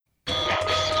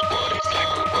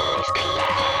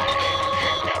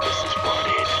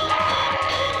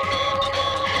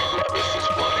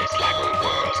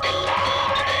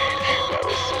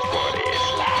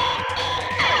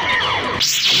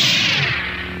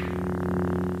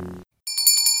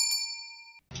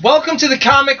Welcome to the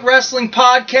Comic Wrestling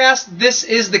Podcast. This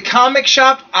is the Comic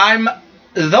Shop. I'm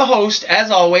the host, as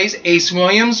always, Ace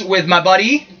Williams, with my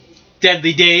buddy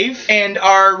Deadly Dave and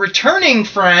our returning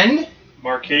friend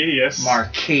Marcadius.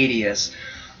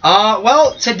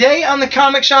 Well, today on the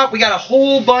Comic Shop, we got a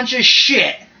whole bunch of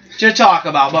shit to talk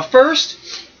about. But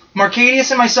first,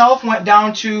 Marcadius and myself went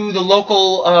down to the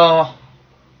local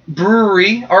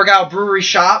brewery, Argyle Brewery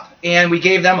Shop, and we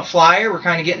gave them a flyer. We're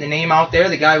kind of getting the name out there.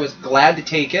 The guy was glad to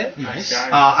take it. Nice.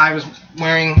 I was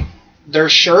wearing their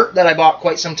shirt that I bought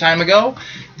quite some time ago.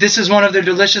 This is one of their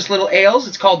delicious little ales.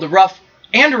 It's called the Rough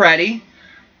and Ready.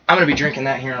 I'm going to be drinking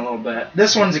that here in a little bit.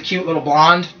 This one's a cute little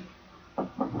blonde.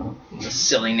 It's a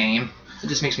silly name. It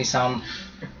just makes me sound...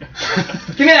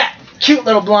 Give me that cute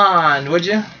little blonde, would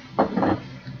you?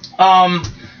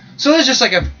 So there's just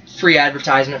like a free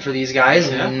advertisement for these guys,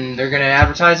 and they're going to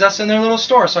advertise us in their little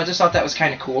store, so I just thought that was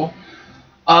kind of cool.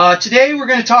 Today we're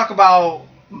going to talk about,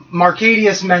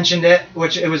 Marcadius mentioned it,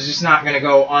 which it was just not going to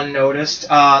go unnoticed,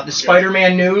 the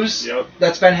Spider-Man news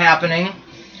that's been happening.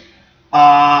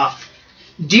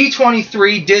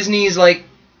 D23, Disney's like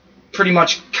pretty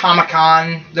much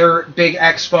Comic-Con, their big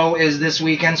expo is this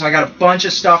weekend, so I got a bunch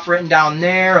of stuff written down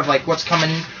there of like what's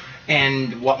coming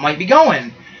and what might be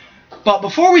going. But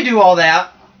before we do all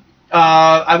that,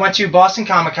 I went to Boston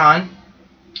Comic-Con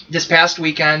this past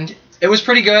weekend. It was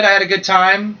pretty good. I had a good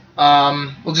time.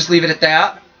 We'll just leave it at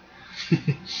that.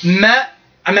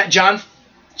 I met John,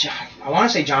 I want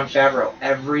to say John Favreau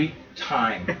every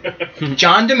time.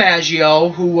 John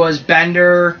DiMaggio, who was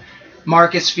Bender,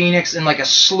 Marcus Phoenix, and like a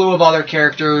slew of other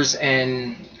characters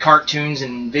and cartoons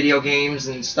and video games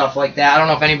and stuff like that. I don't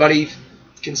know if anybody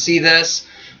can see this,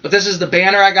 but this is the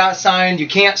banner I got signed. You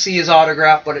can't see his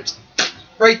autograph, but it's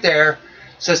right there. It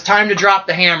says, "Time to drop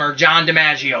the hammer, John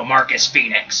DiMaggio, Marcus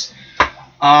Phoenix."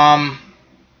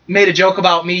 Made a joke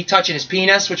about me touching his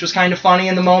penis, which was kind of funny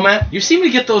in the moment. You seem to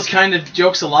get those kind of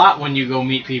jokes a lot when you go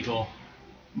meet people.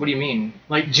 What do you mean?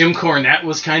 Like Jim Cornette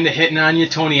was kind of hitting on you.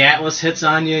 Tony Atlas hits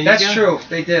on you. That's true.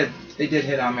 They did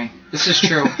hit on me. This is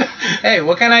true. Hey,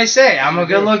 what can I say? I'm a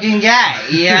good-looking guy,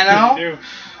 you know?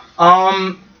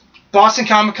 Boston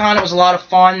Comic-Con, it was a lot of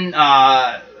fun.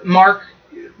 Mark,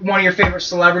 one of your favorite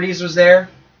celebrities, was there.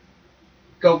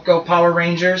 Go Power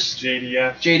Rangers.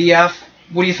 JDF.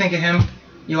 What do you think of him?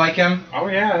 You like him? Oh,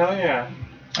 yeah, hell yeah.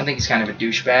 I think he's kind of a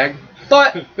douchebag.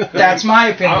 But that's my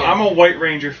opinion. I'm a White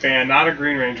Ranger fan, not a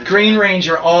Green Ranger Green fan.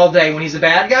 Ranger all day. When he's the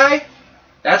bad guy,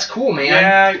 that's cool, man.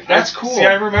 Yeah, that's cool. See,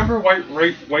 I remember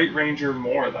White Ranger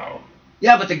more, though.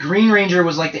 Yeah, but the Green Ranger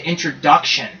was like the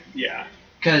introduction. Yeah.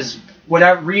 Because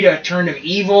whatever, Rita turned him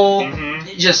evil. Mm-hmm.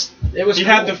 It was He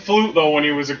cool. had the flute, though, when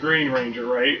he was a Green Ranger,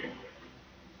 right?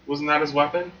 Wasn't that his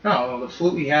weapon? No, the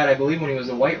flute he had, I believe, when he was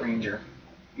the White Ranger.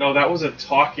 No, that was a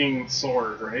talking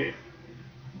sword, right?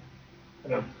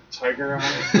 And a tiger on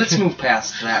it. Let's move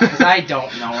past that, because I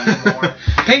don't know anymore.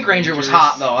 Pink Ranger was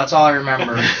hot, though. That's all I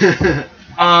remember.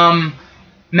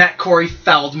 Met Corey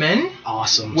Feldman.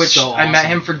 Awesome. Which I met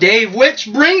him for Dave, which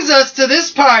brings us to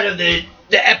this part of the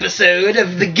episode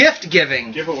of the gift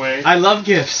giving. Giveaway. I love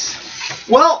gifts.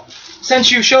 Well,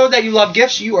 since you showed that you love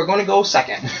gifts, you are going to go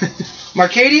second.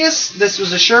 Marcadius, this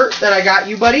was a shirt that I got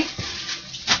you, buddy.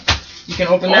 You can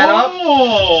open that up.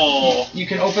 You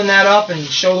can open that up and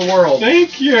show the world.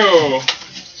 Thank you.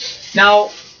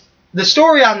 Now, the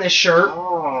story on this shirt.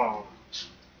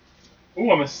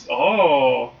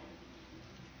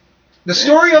 The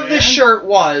story of this shirt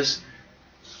was,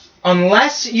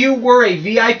 unless you were a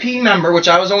VIP member, which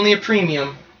I was only a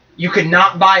premium, you could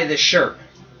not buy this shirt.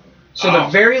 So the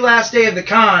very last day of the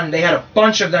con, they had a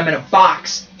bunch of them in a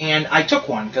box, and I took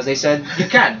one because they said you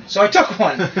can. So I took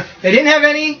one. They didn't have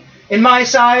any in my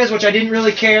size, which I didn't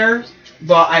really care,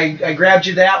 but I grabbed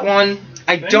you that one.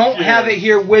 I don't have it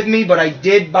here with me, but I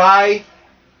did buy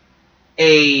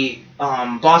a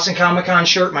Boston Comic-Con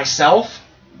shirt myself,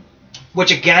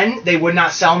 which again, they would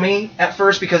not sell me at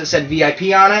first because it said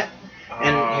VIP on it.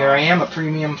 And here I am, a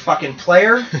premium fucking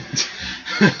player.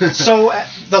 So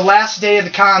the last day of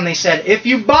the con, they said, if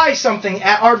you buy something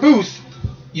at our booth,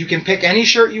 you can pick any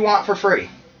shirt you want for free.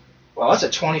 Well, that's a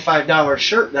 $25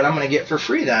 shirt that I'm going to get for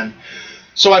free then.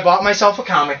 So I bought myself a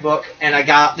comic book, and I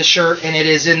got the shirt, and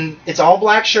it's all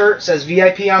black shirt. It says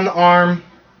VIP on the arm,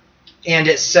 and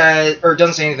it says, or it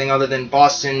doesn't say anything other than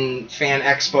Boston Fan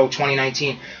Expo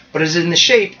 2019. But it's in the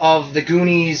shape of the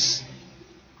Goonies,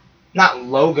 not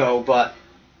logo, but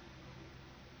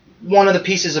one of the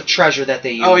pieces of treasure that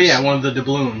they use. Oh, yeah, one of the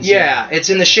doubloons. Yeah,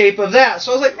 it's in the shape of that.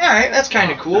 So I was like, all right, that's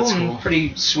kind of cool and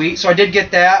pretty sweet. So I did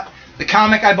get that. The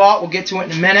comic I bought, we'll get to it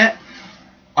in a minute.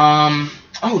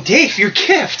 Oh, Dave, your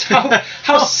gift.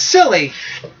 How silly.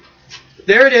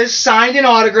 There it is, signed and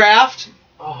autographed.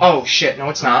 Oh shit, no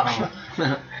it's not.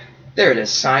 There it is,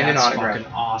 signed and autographed.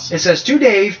 Fucking awesome. It says, to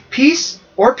Dave, peace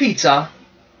or pizza.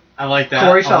 I like that.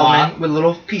 Corey a Feldman lot. with a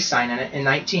little peace sign in it in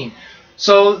 19.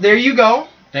 So there you go.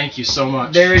 Thank you so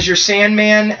much. There is your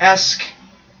Sandman-esque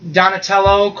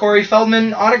Donatello Corey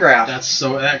Feldman autograph.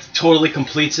 That totally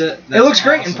completes it. It That's looks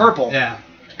great in awesome. purple. Yeah.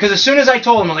 Because as soon as I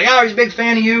told him, I'm like, oh, he's a big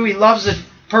fan of you. He loves the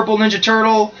purple Ninja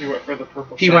Turtle. He went for the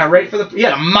purple. He went right for the. He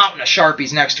had a mountain of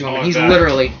Sharpies next to him, and he's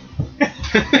literally.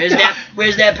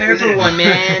 Where's that purple one,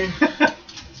 man?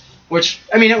 Which,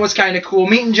 I mean, it was kind of cool.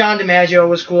 Meeting John DiMaggio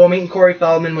was cool. Meeting Corey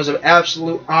Feldman was an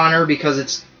absolute honor because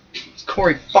it's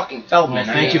Corey fucking Feldman.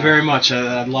 Well, thank you very much.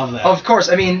 I love that. Of course.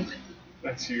 I mean,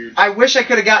 That's huge. I wish I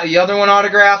could have got the other one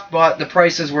autographed, but the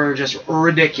prices were just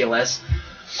ridiculous.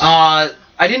 I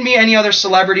didn't meet any other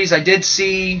celebrities. I did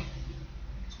see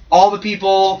all the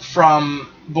people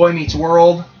from Boy Meets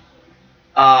World.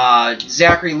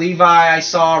 Zachary Levi I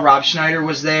saw. Rob Schneider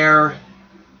was there.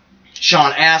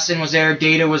 Sean Astin was there.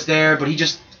 Data was there. But he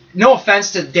just... No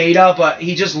offense to Data, but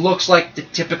he just looks like the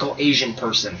typical Asian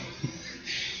person.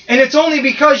 And it's only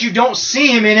because you don't see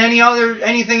him in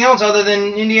anything else other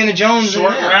than Indiana Jones.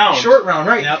 Short round. Short round,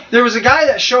 right. Yep. There was a guy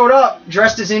that showed up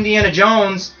dressed as Indiana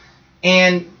Jones,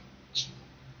 and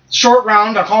Short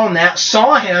Round, I'll call him that,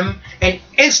 saw him and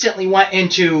instantly went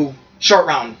into Short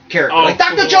Round character. Oh, like,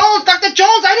 Dr. cool. Jones,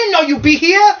 I didn't know you'd be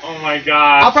here. Oh my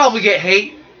god. I'll probably get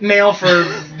hate mail for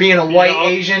being a white Yup.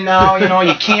 Asian now. You know,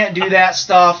 you can't do that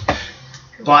stuff.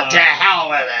 But to hell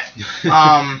with it.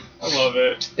 I love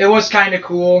it. It was kind of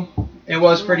cool. It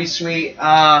was pretty sweet.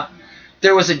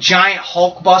 There was a giant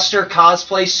Hulkbuster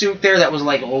cosplay suit there that was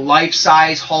like a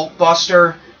life-size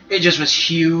Hulkbuster. It just was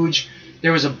huge.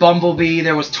 There was a Bumblebee.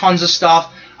 There was tons of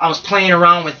stuff. I was playing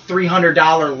around with $300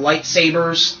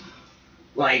 lightsabers.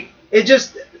 Like, it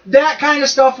just... That kind of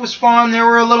stuff was fun. There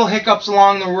were little hiccups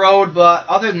along the road, but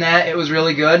other than that, it was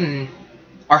really good. And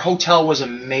our hotel was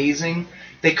amazing.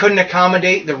 They couldn't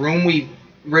accommodate the room we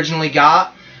originally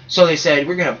got, so they said,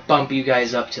 we're going to bump you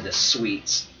guys up to the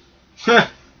suites.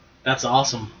 That's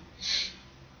awesome.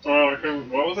 Oh,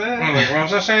 what was that? I'm like, what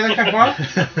was I saying?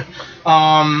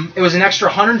 It was an extra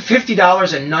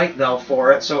 $150 a night, though,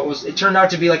 for it, so it turned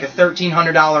out to be like a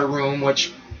 $1,300 room,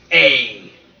 which,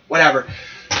 hey, whatever.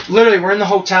 Literally, we're in the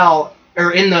hotel,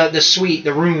 or in the suite,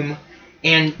 the room,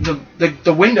 and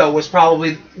the window was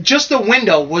probably, just the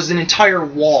window was an entire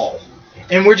wall.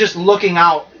 And we're just looking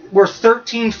out. We're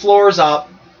 13 floors up,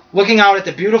 looking out at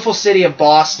the beautiful city of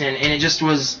Boston, and it just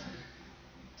was...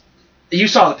 You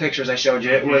saw the pictures I showed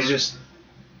you. It was just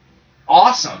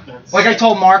awesome. Like I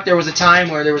told Mark, there was a time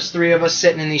where there was 3 of us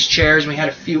sitting in these chairs, and we had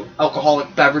a few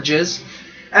alcoholic beverages,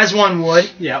 as one would.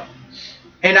 Yep.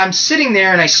 And I'm sitting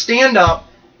there, and I stand up,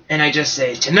 and I just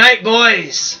say, tonight,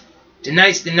 boys,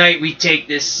 tonight's the night we take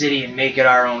this city and make it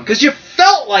our own. Because you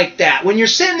felt like that. When you're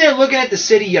sitting there looking at the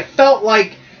city, you felt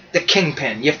like the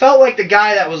kingpin. You felt like the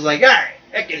guy that was like, all right,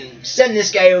 I can send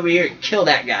this guy over here and kill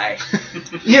that guy.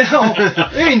 You know?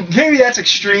 I mean, maybe that's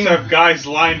extreme. Just have guys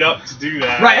lined up to do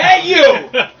that. Right, hey, you!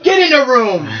 Get in the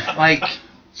room! Like,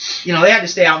 you know, they had to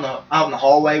stay out in the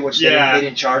hallway, which they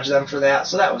didn't charge them for that,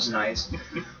 so that was nice.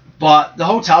 But the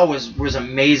hotel was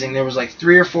amazing. There was like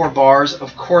 3 or 4 bars.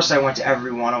 Of course I went to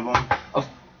every one of them.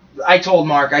 I told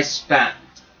Mark I spent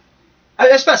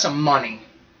some money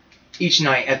each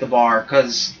night at the bar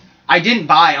because I didn't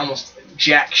buy almost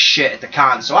jack shit at the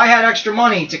con. So I had extra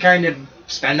money to kind of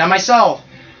spend on myself.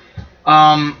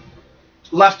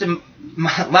 Left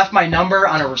my number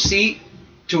on a receipt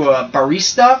to a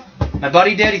barista. My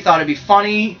buddy did. He thought it'd be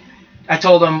funny. I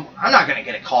told him, I'm not going to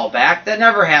get a call back. That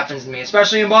never happens to me,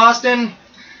 especially in Boston.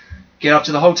 Get up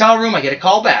to the hotel room, I get a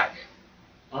call back.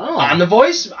 Oh. On the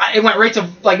voice, it went right to,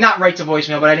 like, not right to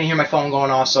voicemail, but I didn't hear my phone going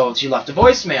off, so she left a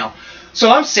voicemail.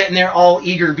 So I'm sitting there all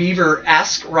eager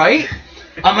beaver-esque, right?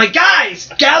 I'm like, guys,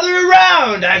 gather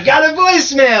around. I've got a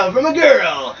voicemail from a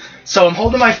girl. So I'm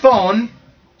holding my phone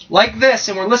like this,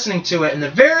 and we're listening to it. And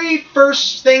the very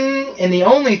first thing and the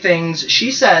only things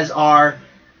she says are,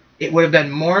 it would have been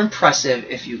more impressive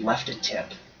if you left a tip.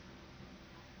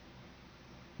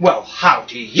 Well, how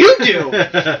do you do?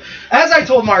 As I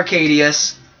told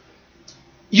Marcadius,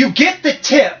 you get the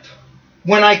tip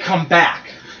when I come back.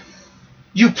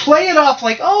 You play it off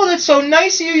like, oh, that's so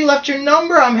nice of you. You left your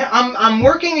number. I'm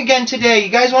working again today. You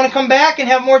guys want to come back and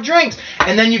have more drinks?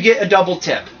 And then you get a double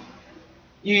tip.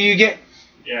 You get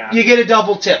a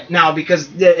double tip now because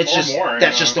it's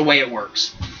just the way it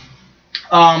works.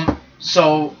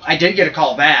 So I did get a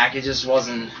call back. It just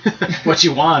wasn't what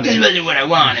you wanted. It wasn't what I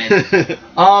wanted.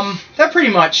 That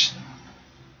pretty much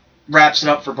wraps it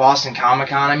up for Boston Comic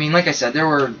Con. I mean, like I said, there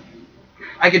were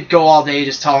I could go all day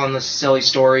just telling the silly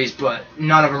stories, but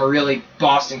none of them are really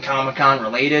Boston Comic Con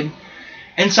related.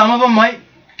 And some of them might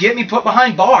get me put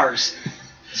behind bars.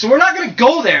 So we're not going to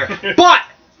go there. But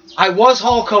I was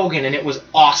Hulk Hogan, and it was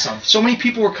awesome. So many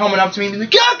people were coming up to me and being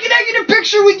like, "Yeah, can I get a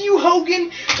picture with you,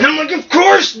 Hogan?" And I'm like, "Of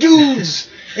course, dudes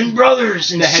and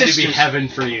brothers and that sisters." had to be heaven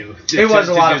for you. It was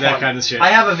a lot of that fun. kind of shit. I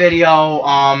have a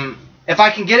video. If I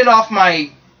can get it off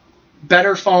my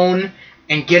better phone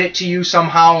and get it to you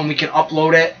somehow, and we can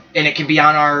upload it, and it can be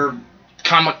on our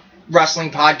comic wrestling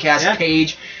podcast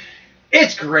page.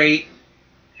 It's great.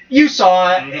 You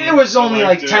saw it. It was only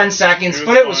like 10 seconds,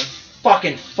 but it was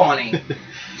fucking funny.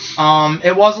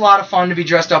 It was a lot of fun to be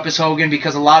dressed up as Hogan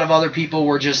because a lot of other people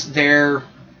were just there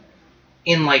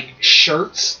in like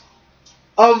shirts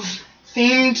of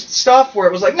themed stuff where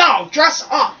it was like, no, dress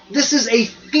up. This is a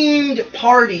themed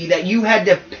party that you had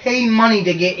to pay money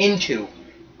to get into.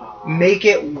 Make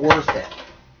it worth it.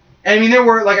 And I mean, there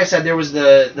were, like I said, there was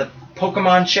the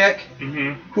Pokemon chick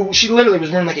who she literally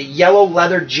was wearing like a yellow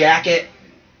leather jacket,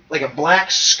 like a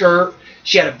black skirt.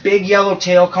 She had a big yellow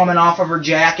tail coming off of her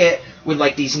jacket with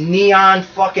like these neon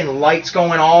fucking lights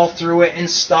going all through it and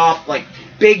stuff. Like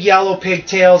big yellow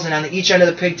pigtails, and on each end of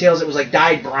the pigtails it was like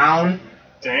dyed brown.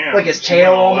 Damn. Like his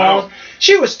tail almost.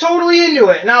 She was totally into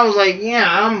it, and I was like, yeah,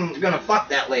 I'm gonna fuck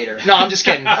that later. No, I'm just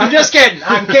kidding. I'm just kidding.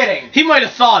 I'm kidding. He might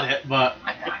have thought it, but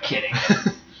I'm not kidding.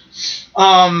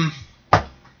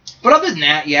 But other than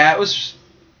that, yeah, it was.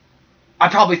 I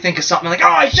probably think of something like, oh,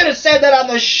 I should have said that on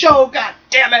the show. God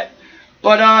damn it.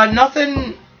 But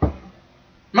nothing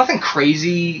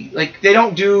crazy. Like they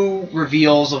don't do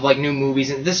reveals of like new movies.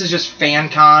 And this is just fan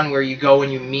con where you go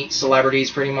and you meet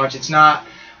celebrities. Pretty much, it's not.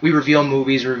 We reveal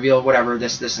movies, reveal whatever,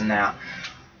 this, and that.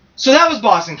 So that was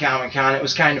Boston Comic Con. It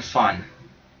was kind of fun.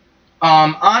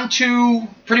 On to,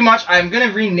 pretty much, I'm going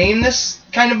to rename this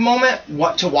kind of moment,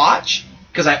 What to Watch,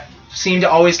 because I seem to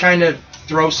always kind of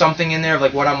throw something in there of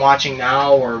like what I'm watching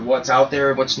now or what's out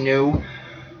there, what's new.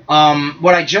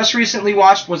 What I just recently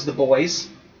watched was The Boys,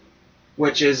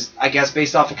 which is, I guess,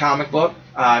 based off a comic book.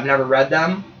 I've never read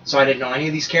them, so I didn't know any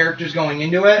of these characters going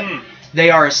into it. They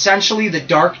are essentially the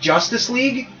Dark Justice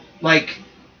League. Like,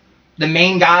 the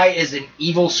main guy is an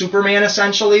evil Superman,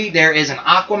 essentially. There is an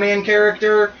Aquaman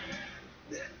character.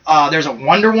 There's a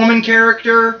Wonder Woman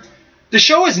character. The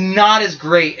show is not as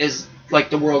great as, like,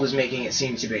 the world is making it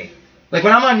seem to be. Like,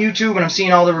 when I'm on YouTube and I'm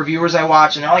seeing all the reviewers I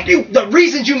watch, and they're like, the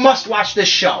reasons you must watch this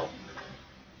show.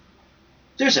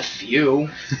 There's a few.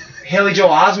 Haley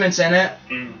Joel Osment's in it.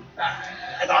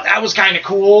 I thought that was kind of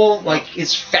cool. Like,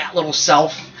 his fat little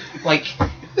self. Like,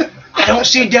 I don't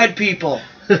see dead people.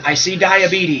 I see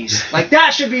diabetes. Like,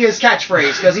 that should be his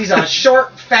catchphrase, because he's a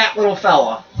short, fat little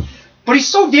fella. But he's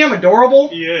so damn adorable.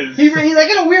 He is. He like,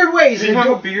 in a weird way. Does he have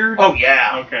a beard? Oh,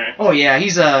 yeah. Okay. Oh, yeah.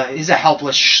 He's a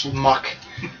helpless schmuck.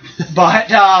 But,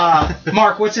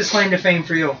 Mark, what's his claim to fame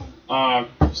for you?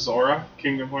 Sora,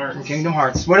 Kingdom Hearts. Kingdom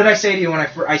Hearts. What did I say to you when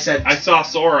I said... I saw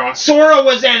Sora. Sora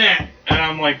was in it! And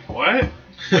I'm like, what?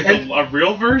 Like a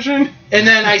real version? And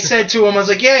then I said to him, I was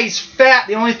like, yeah, he's fat.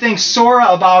 The only thing Sora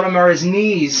about him are his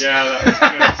knees. Yeah, that was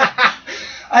good.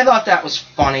 I thought that was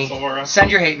funny. Sora. Send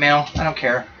your hate mail. I don't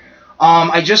care.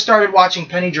 I just started watching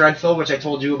Penny Dreadful, which I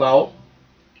told you about.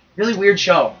 Really weird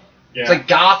show. Yeah. It's like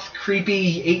goth,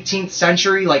 creepy 18th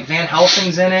century. Like Van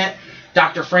Helsing's in it.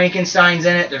 Dr. Frankenstein's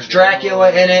in it. There's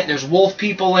Dracula in it. There's wolf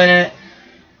people in it.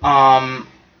 I'm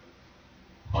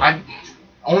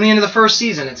only into the first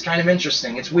season. It's kind of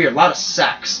interesting. It's weird. A lot of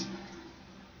sex.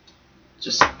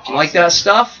 Just, if you like that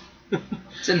stuff,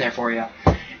 it's in there for you.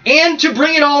 And to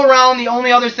bring it all around, the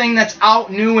only other thing that's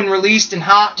out, new, and released and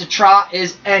hot to trot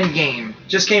is Endgame.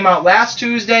 Just came out last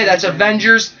Tuesday. That's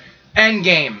Avengers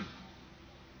Endgame.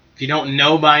 If you don't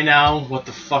know by now what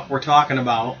the fuck we're talking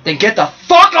about, then get the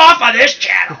fuck off of this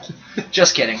channel.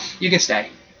 Just kidding. You can stay.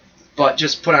 But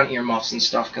just put on earmuffs and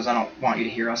stuff because I don't want you to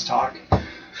hear us talk.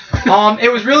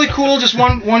 It was really cool. Just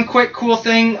one quick cool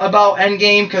thing about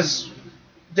Endgame, because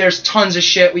there's tons of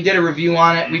shit. We did a review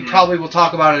on it. We probably will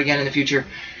talk about it again in the future.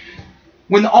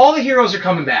 When all the heroes are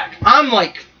coming back, I'm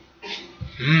like,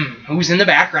 who's in the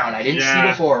background? I didn't see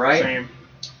before, right? Same.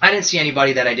 I didn't see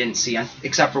anybody that I didn't see,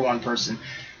 except for one person.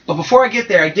 But before I get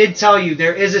there, I did tell you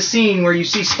there is a scene where you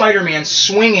see Spider-Man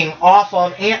swinging off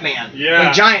of Ant-Man,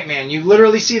 like Giant Man. You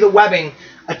literally see the webbing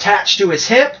attached to his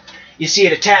hip. You see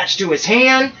it attached to his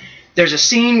hand. There's a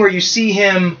scene where you see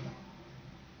him,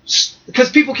 because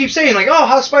people keep saying, like, oh,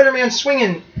 how's Spider-Man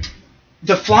swinging?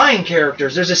 The flying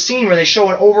characters, there's a scene where they show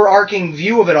an overarching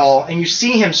view of it all, and you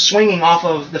see him swinging off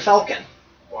of the Falcon.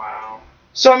 Wow.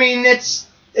 So, I mean, it's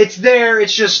there.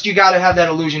 It's just you got to have that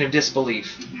illusion of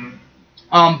disbelief.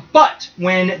 But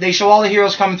when they show all the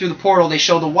heroes coming through the portal, they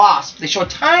show the Wasp. They show a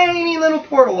tiny little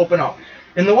portal open up,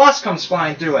 and the Wasp comes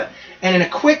flying through it. And in a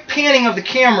quick panning of the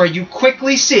camera, you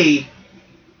quickly see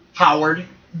Howard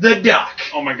the Duck.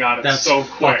 Oh my god, it's That's so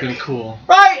quick. fucking cool.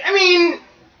 Right? I mean,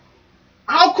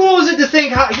 how cool is it to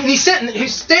think he's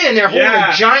standing there holding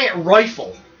a giant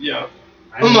rifle? Yeah.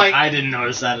 I didn't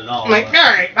notice that at all. I'm like, all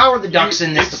right, Howard the Duck's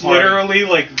in this It's department. literally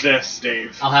like this,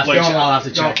 Dave. I'll have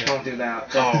to check it. Don't do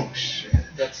that. Oh shit.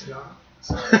 That's not.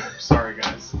 Sorry,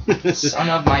 guys. Son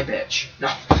of my bitch.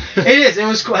 No. It is. It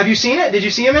was cool. Have you seen it? Did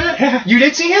you see him in it? Yeah. You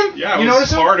did see him? Yeah, you it was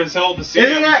noticed him? hard as hell to see him.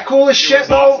 Isn't that cool as It shit, was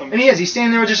though? awesome. And he is. He's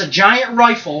standing there with just a giant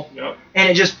rifle, Yep. and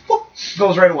it just whoop,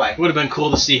 goes right away. Would have been cool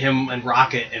to see him and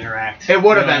Rocket interact. It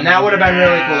would have been. That would have been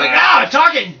really cool. Like,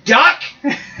 talking duck?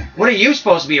 What are you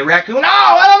supposed to be, a raccoon? Oh,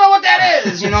 I don't know what that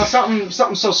is. Something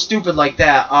so stupid like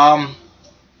that.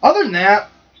 Other than that,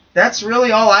 that's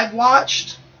really all I've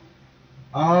watched.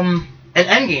 And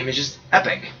Endgame is just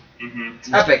epic. Mm-hmm.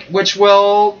 It's epic, which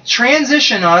will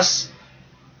transition us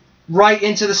right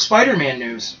into the Spider-Man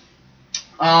news.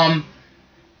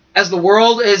 As the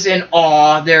world is in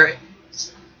awe,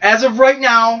 as of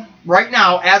now,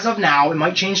 it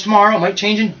might change tomorrow, it might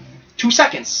change in 2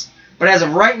 seconds, but as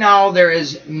of right now, there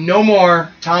is no more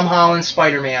Tom Holland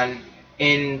Spider-Man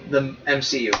in the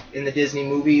MCU, in the Disney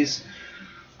movies.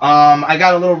 I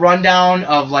got a little rundown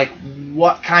of like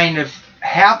what kind of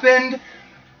happened.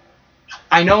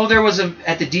 I know there was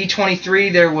at the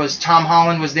D23 there was Tom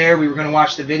Holland was there. We were going to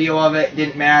watch the video of it.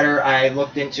 Didn't matter. I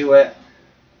looked into it.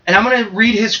 And I'm going to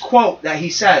read his quote that he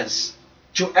says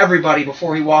to everybody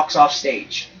before he walks off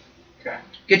stage. Okay.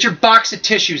 Get your box of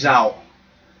tissues out.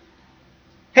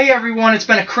 Hey everyone, it's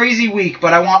been a crazy week,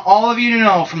 but I want all of you to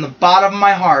know from the bottom of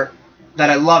my heart that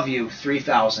I love you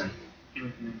 3000.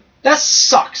 Mm-hmm. That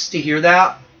sucks to hear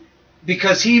that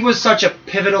because he was such a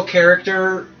pivotal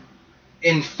character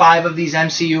in 5 of these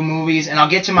MCU movies, and I'll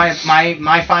get to my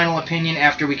final opinion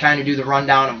after we kind of do the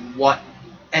rundown of what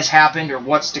has happened or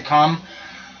what's to come.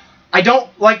 I don't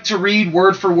like to read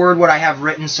word for word what I have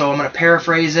written, so I'm going to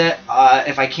paraphrase it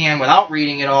if I can without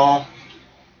reading it all.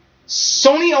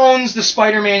 Sony owns the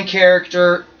Spider-Man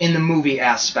character in the movie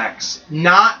aspects,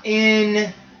 not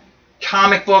in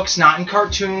comic books, not in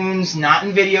cartoons, not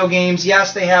in video games.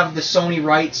 Yes, they have the Sony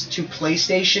rights to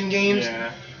PlayStation games.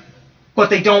 Yeah. But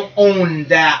they don't own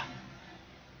that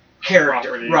character,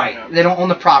 Property, right? yeah. They don't own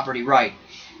the property, right?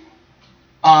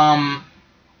 I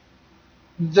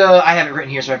have it written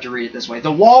here, so I have to read it this way. The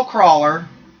Wall Crawler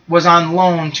was on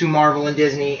loan to Marvel and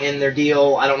Disney in their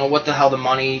deal. I don't know what the hell the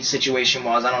money situation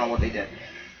was. I don't know what they did,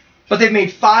 but they've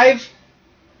made 5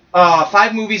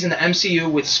 movies in the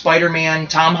MCU with Spider-Man,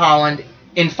 Tom Holland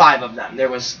in 5 of them.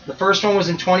 The first one was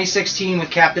in 2016 with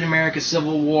Captain America: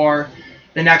 Civil War.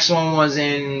 The next one was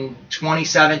in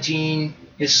 2017,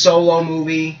 his solo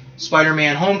movie,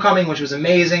 Spider-Man Homecoming, which was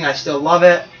amazing. I still love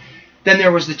it. Then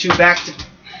there was the 2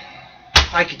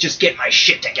 I could just get my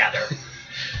shit together.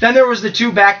 Then there was the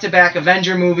 2 back-to-back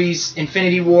Avenger movies,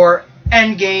 Infinity War,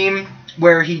 Endgame,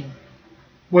 where he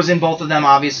was in both of them,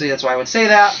 obviously. That's why I would say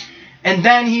that. And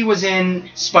then he was in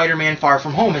Spider-Man Far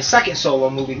From Home, his second solo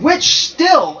movie, which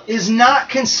still is not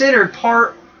considered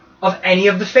part of any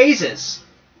of the phases.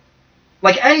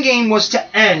 Like, Endgame was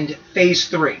to end Phase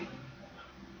 3.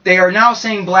 They are now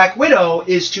saying Black Widow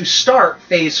is to start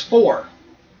Phase 4.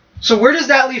 So where does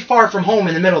that leave Far From Home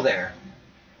in the middle there?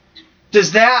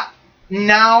 Does that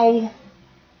now,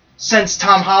 since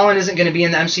Tom Holland isn't going to be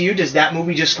in the MCU, does that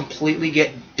movie just completely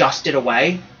get dusted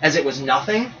away as it was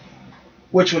nothing?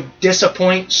 Which would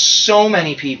disappoint so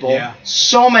many people. Yeah.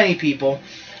 So many people.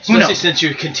 Especially since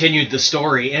you continued the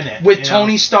story in it. With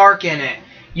Tony Stark in it.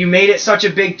 You made it such a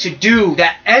big to-do.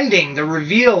 That ending, the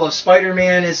reveal of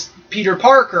Spider-Man as Peter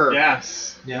Parker.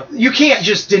 Yes. Yep. You can't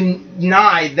just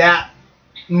deny that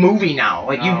movie now.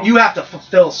 Like, No. you have to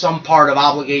fulfill some part of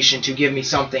obligation to give me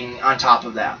something on top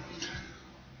of that.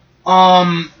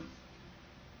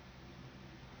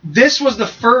 This was the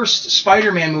first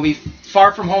Spider-Man movie.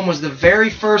 Far From Home was the very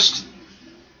first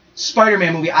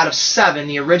Spider-Man movie out of 7.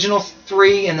 The original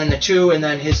 3, and then the 2, and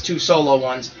then his 2 solo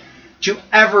ones, to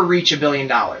ever reach $1 billion.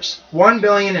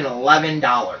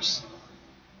 $1,011,000.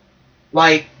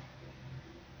 Like,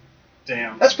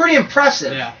 Damn. that's pretty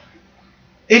impressive. Yeah.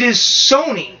 It is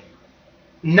Sony,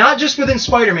 not just within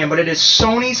Spider-Man, but it is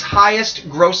Sony's highest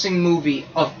grossing movie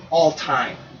of all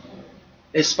time.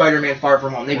 Is Spider-Man Far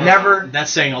From Home. They've never...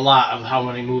 That's saying a lot of how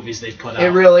many movies they've put out. It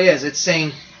really is. It's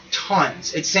saying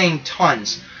tons. It's saying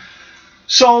tons.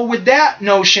 So with that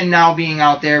notion now being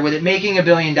out there, with it making $1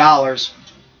 billion,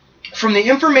 from the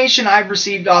information I've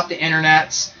received off the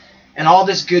internets and all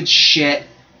this good shit,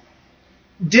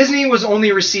 Disney was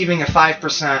only receiving a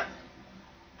 5%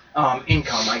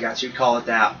 income, I guess you'd call it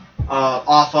that,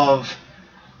 off of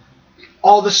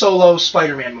all the solo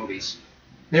Spider-Man movies.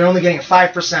 They're only getting a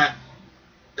 5%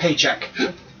 paycheck.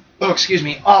 Oh, excuse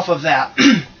me, off of that.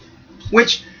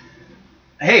 Which,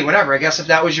 hey, whatever. I guess if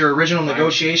that was your original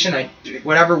negotiation,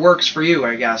 whatever works for you,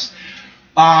 I guess.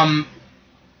 I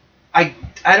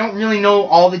don't really know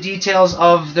all the details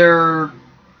of their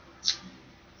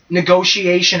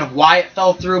negotiation of why it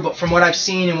fell through, but from what I've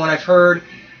seen and what I've heard,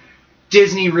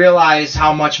 Disney realized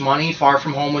how much money Far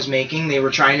From Home was making. They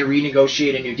were trying to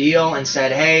renegotiate a new deal and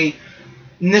said, hey,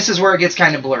 and this is where it gets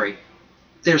kind of blurry.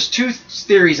 There's two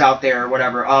theories out there or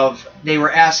whatever of they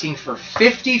were asking for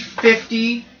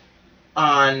 50-50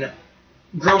 on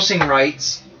grossing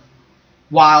rights,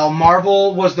 while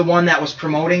Marvel was the one that was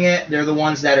promoting it. They're the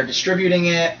ones that are distributing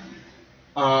it.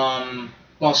 Well,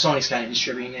 Sony's kind of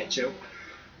distributing it too.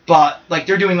 But like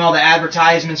they're doing all the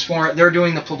advertisements for it. They're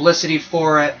doing the publicity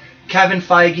for it. Kevin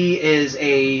Feige is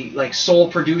a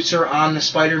sole producer on the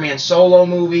Spider-Man solo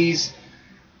movies.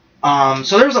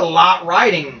 So there's a lot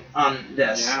riding on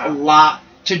this. Yeah. A lot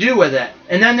to do with it.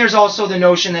 And then there's also the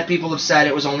notion that people have said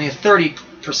it was only a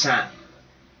 30%.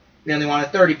 They only want a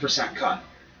 30% cut.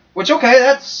 Which, okay,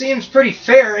 that seems pretty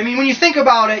fair. I mean, when you think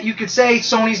about it, you could say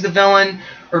Sony's the villain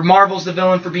or Marvel's the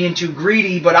villain for being too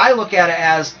greedy, but I look at it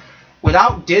as,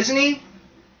 without Disney,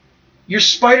 your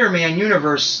Spider-Man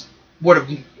universe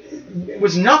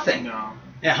was nothing. No.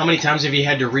 Yeah, how many times have you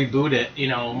had to reboot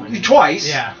it, Twice.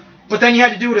 Yeah. But then you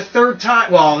had to do it a third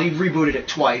time. Well, you rebooted it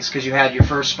twice because you had your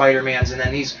first Spider-Mans and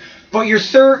then these. But your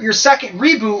second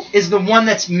reboot is the one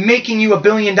that's making you $1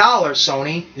 billion,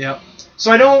 Sony. Yep.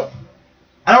 So I don't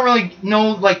really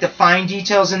know the fine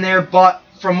details in there, but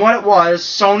from what it was,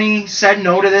 Sony said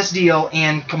no to this deal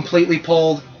and completely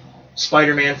pulled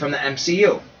Spider-Man from the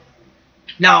MCU.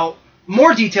 Now,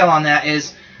 more detail on that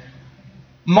is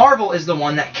Marvel is the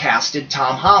one that casted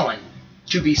Tom Holland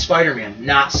to be Spider-Man,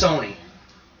 not Sony.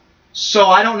 So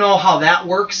I don't know how that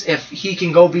works, if he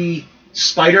can go be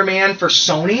Spider-Man for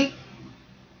Sony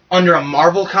under a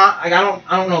Marvel I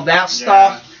don't know that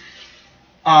stuff.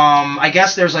 I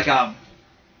guess there's a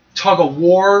tug of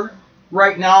war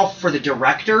right now for the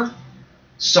director.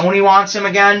 Sony wants him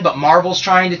again, but Marvel's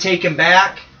trying to take him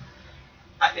back.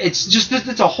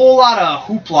 It's a whole lot of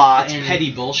hoopla. It's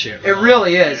petty bullshit. Really. It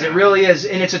really is. Yeah. It really is,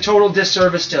 and it's a total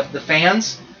disservice to the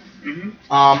fans. Mm-hmm.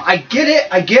 I get it.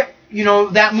 I get.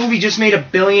 That movie just made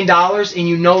 $1 billion,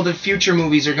 and the future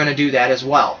movies are going to do that as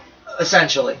well,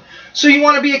 essentially. So you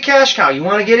want to be a cash cow. You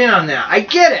want to get in on that. I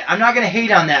get it. I'm not going to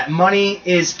hate on that. Money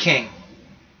is king.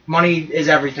 Money is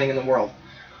everything in the world.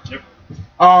 Yep.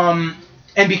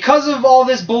 And because of all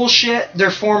this bullshit,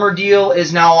 their former deal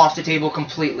is now off the table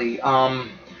completely. Tom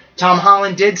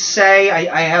Holland did say,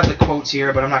 I have the quotes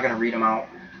here, but I'm not going to read them out.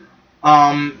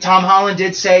 Tom Holland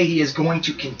did say he is going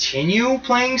to continue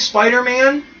playing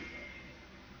Spider-Man,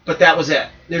 but that was it.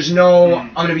 There's no,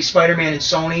 I'm going to be Spider-Man in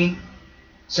Sony,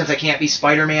 since I can't be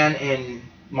Spider-Man in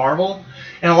Marvel.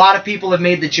 And a lot of people have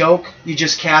made the joke, you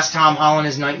just cast Tom Holland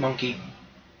as Night Monkey.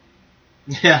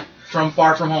 Yeah. From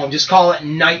Far From Home. Just call it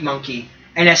Night Monkey,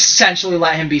 and essentially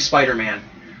let him be Spider-Man.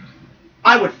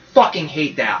 I would fucking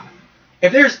hate that.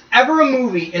 If there's ever a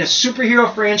movie in a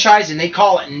superhero franchise and they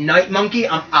call it Night Monkey,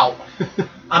 I'm out.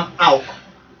 I'm out.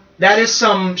 That is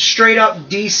some straight up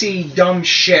DC dumb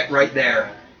shit right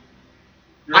there.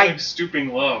 You're stooping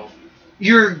low.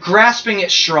 You're grasping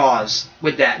at straws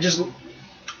with that.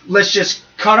 Let's just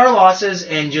cut our losses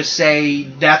and just say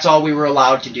that's all we were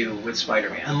allowed to do with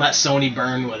Spider-Man. And let Sony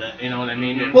burn with it, you know what I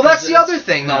mean? Well, that's the other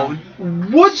thing, though.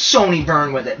 Would Sony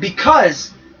burn with it?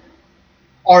 Because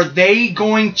are they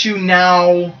going to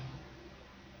now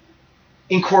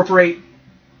incorporate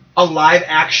a live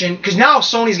action? Because now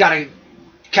Sony's got to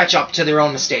catch up to their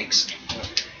own mistakes.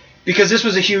 Because this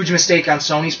was a huge mistake on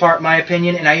Sony's part, in my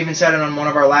opinion, and I even said it on one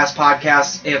of our last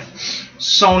podcasts. If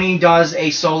Sony does a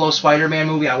solo Spider-Man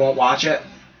movie, I won't watch it,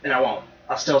 and I won't.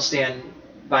 I'll still stand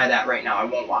by that right now. I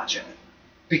won't watch it.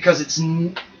 Because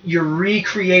you're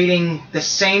recreating the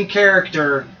same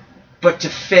character, but to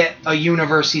fit a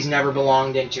universe he's never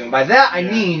belonged into. And by that, I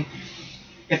mean,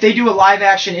 if they do a live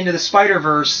action Into the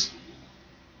Spider-Verse,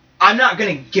 I'm not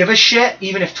going to give a shit,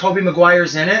 even if Tobey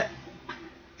Maguire's in it,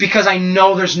 because I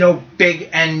know there's no big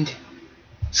end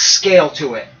scale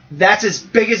to it. That's as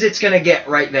big as it's going to get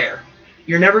right there.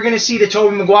 You're never going to see the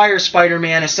Tobey Maguire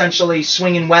Spider-Man essentially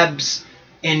swinging webs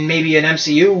in maybe an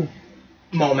MCU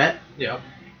moment. Yeah.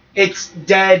 It's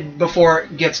dead before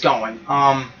it gets going.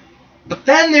 But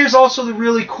then there's also the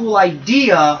really cool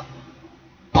idea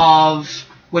of,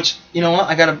 which, you know what,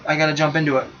 I gotta jump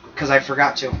into it because I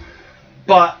forgot to.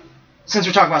 But since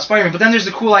we're talking about Spider-Man, but then there's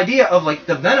the cool idea of like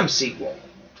the Venom sequel,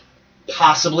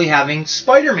 possibly having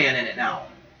Spider-Man in it now,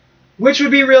 which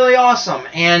would be really awesome.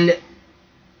 And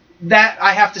that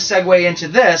I have to segue into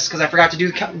this because I forgot to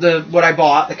do the what I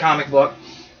bought, the comic book.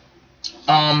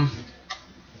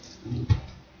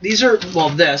 These are,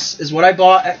 well, this is what I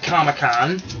bought at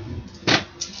Comic-Con.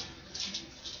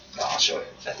 I'll show it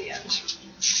at the end.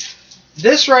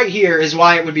 This right here is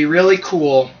why it would be really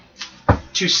cool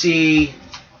to see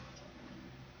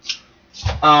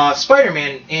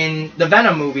Spider-Man in the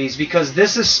Venom movies, because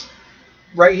this is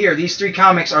right here. These 3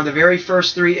 comics are the very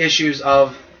first 3 issues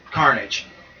of Carnage.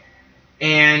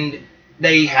 And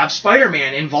they have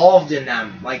Spider-Man involved in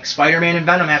them. Like, Spider-Man and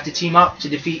Venom have to team up to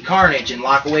defeat Carnage and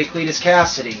lock away Cletus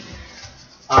Cassidy.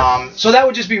 So that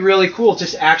would just be really cool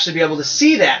to actually be able to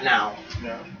see that now.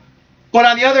 Yeah. But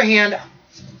on the other hand,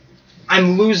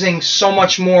 I'm losing so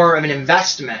much more of an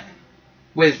investment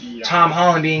with Tom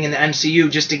Holland being in the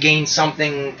MCU just to gain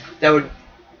something that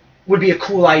would be a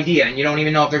cool idea, and you don't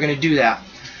even know if they're going to do that.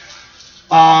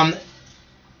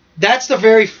 That's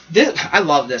the I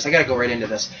love this. I gotta go right into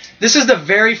this. This is the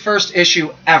very first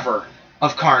issue ever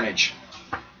of Carnage,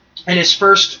 and his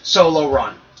first solo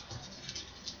run.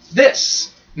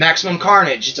 This, Maximum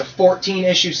Carnage, it's a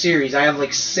 14-issue series. I have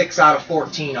like 6 out of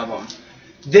 14 of them.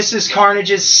 This is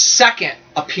Carnage's second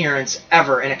appearance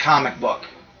ever in a comic book,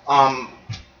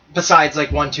 besides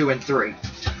like 1, 2, and 3.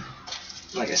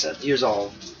 Like I said, here's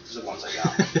all the ones I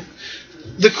got.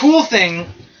 The cool thing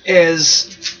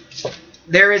is,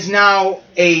 there is now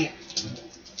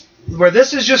where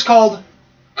this is just called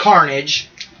Carnage,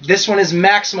 this one is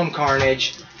Maximum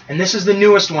Carnage, and this is the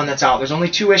newest one that's out. There's only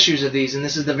 2 issues of these, and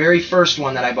this is the very first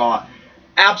one that I bought.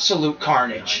 Absolute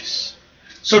Carnage. Nice.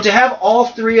 So to have all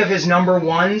 3 of his number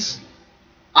 1s,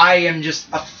 I am just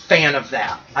a fan of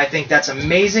that. I think that's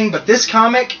amazing, but this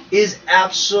comic is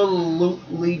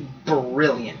absolutely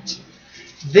brilliant.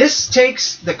 This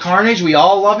takes the Carnage we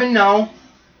all love and know,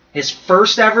 his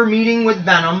first ever meeting with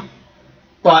Venom,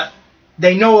 but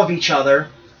they know of each other.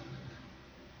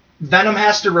 Venom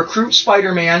has to recruit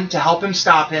Spider-Man to help him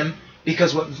stop him,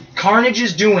 because what Carnage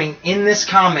is doing in this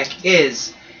comic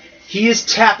is he is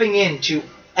tapping into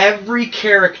every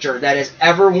character that has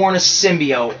ever worn a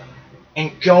symbiote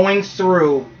and going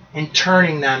through and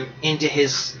turning them into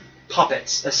his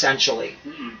puppets, essentially.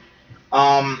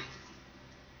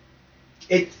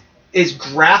 It is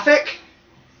graphic.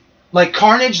 Like,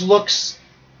 Carnage looks...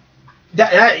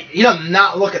 he does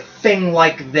not look a thing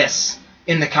like this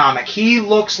in the comic. He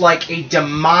looks like a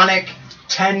demonic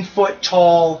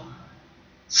 10-foot-tall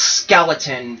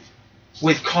skeleton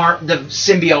with the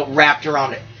symbiote wrapped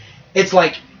around it. It's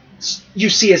like you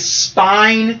see his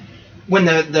spine when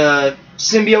the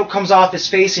symbiote comes off his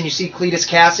face, and you see Cletus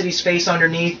Cassidy's face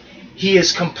underneath. He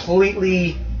is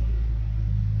completely...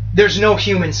 There's no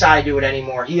human side to it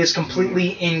anymore. He is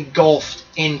completely engulfed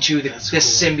into this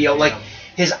symbiote. Yeah. Like,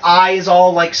 his eye is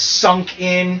all like sunk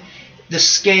in. The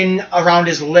skin around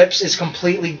his lips is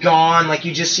completely gone. Like,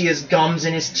 you just see his gums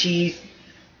and his teeth.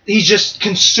 He's just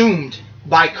consumed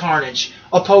by Carnage.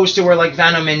 Opposed to where like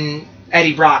Venom and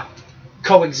Eddie Brock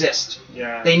coexist.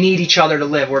 Yeah. They need each other to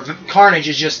live. Where Carnage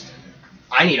is just,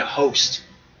 I need a host,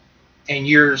 and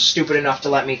you're stupid enough to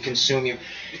let me consume you.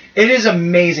 It is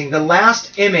amazing. The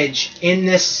last image in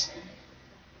this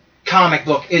comic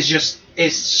book is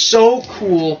so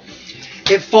cool.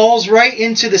 It falls right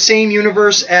into the same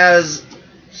universe as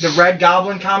the Red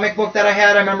Goblin comic book that I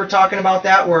had. I remember talking about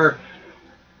that, where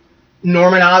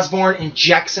Norman Osborn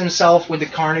injects himself with the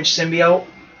Carnage symbiote,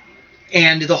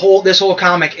 and this whole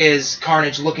comic is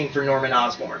Carnage looking for Norman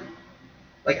Osborn.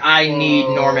 Like, I need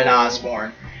Norman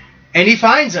Osborn. And he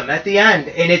finds him at the end.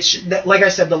 And it's, like I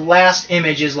said, the last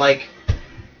image is like,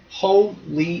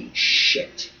 holy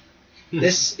shit.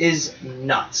 This is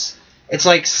nuts. It's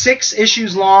like 6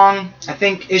 issues long. I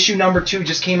think issue number 2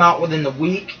 just came out within the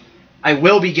week. I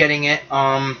will be getting it.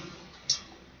 That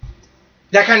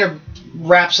kind of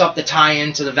wraps up the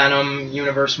tie-in to the Venom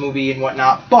universe movie and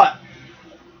whatnot. But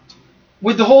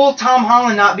with the whole Tom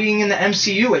Holland not being in the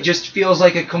MCU, it just feels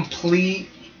like a complete...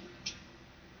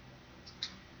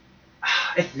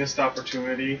 Missed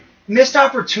opportunity,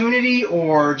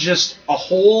 or just a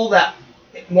hole that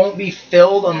won't be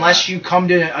filled unless you come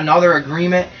to another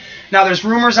agreement. Now, there's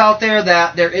rumors out there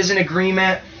that there is an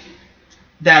agreement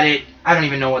that I don't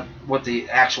even know what the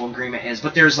actual agreement is,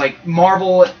 but there's like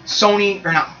Marvel,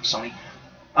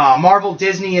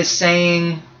 Disney is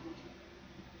saying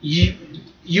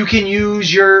you can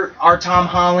use our Tom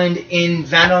Holland in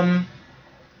Venom.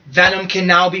 Venom can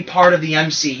now be part of the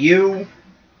MCU.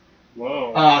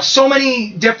 Whoa. So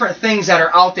many different things that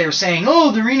are out there saying,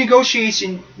 oh, the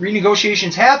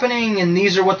renegotiation's happening, and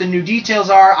these are what the new details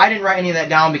are. I didn't write any of that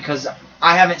down because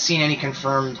I haven't seen any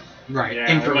confirmed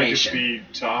information. It might just be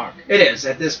talk. It is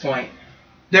at this point.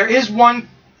 There is one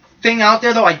thing out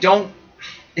there, though.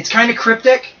 It's kind of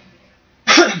cryptic.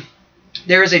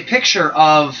 There is a picture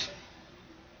of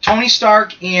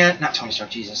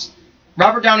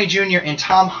Robert Downey Jr. and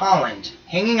Tom Holland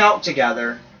hanging out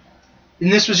together.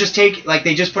 And this was just they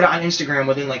just put it on Instagram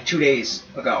within 2 days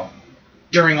ago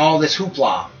during all this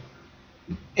hoopla.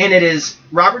 And it is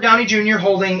Robert Downey Jr.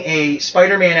 holding a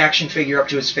Spider-Man action figure up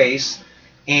to his face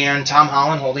and Tom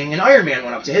Holland holding an Iron Man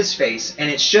one up to his face. And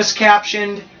it's just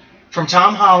captioned from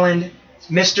Tom Holland,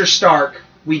 Mr. Stark,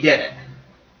 we did it.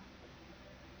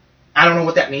 I don't know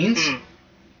what that means.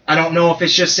 I don't know if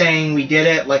it's just saying we did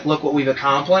it, look what we've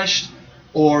accomplished,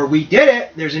 or we did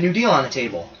it, there's a new deal on the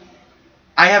table.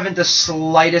 I haven't the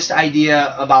slightest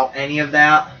idea about any of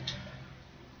that.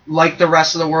 Like the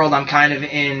rest of the world, I'm kind of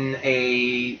in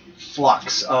a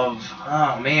flux of,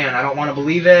 oh man, I don't want to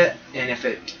believe it, and if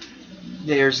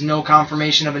there's no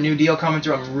confirmation of a new deal coming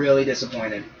through, I'm really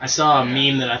disappointed. I saw a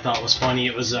meme that I thought was funny.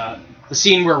 It was the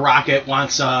scene where Rocket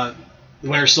wants the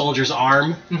Winter Soldier's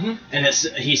arm, and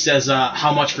he says,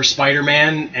 how much for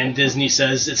Spider-Man? And Disney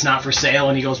says, it's not for sale,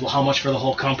 and he goes, well, how much for the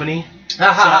whole company? So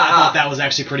I thought that was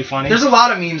actually pretty funny. There's a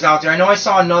lot of memes out there. I know I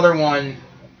saw another one.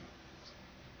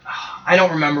 I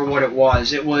don't remember what it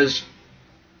was. It was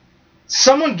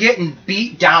someone getting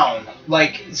beat down.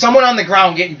 Someone on the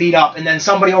ground getting beat up, and then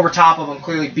somebody over top of them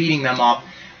clearly beating them up.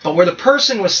 But where the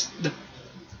person was,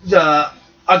 the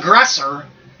aggressor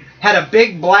had a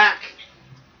big black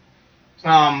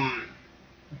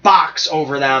box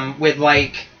over them with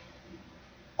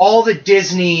all the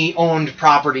Disney owned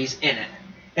properties in it,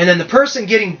 and then the person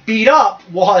getting beat up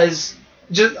was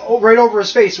just right over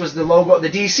his face was the logo, the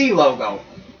DC logo,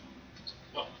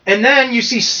 and then you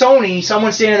see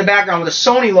someone standing in the background with a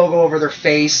Sony logo over their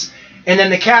face, and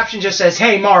then the caption just says,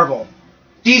 hey Marvel,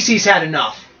 DC's had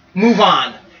enough, move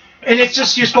on. And it's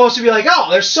just, you're supposed to be like,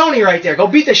 oh, there's Sony right there. Go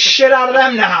beat the shit out of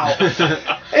them now.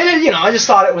 And I just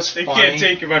thought it was funny. They can't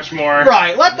take much more.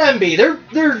 Right, let them be.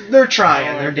 They're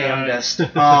trying their damnedest.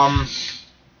 Well,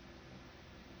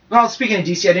 speaking of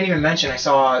DC, I didn't even mention I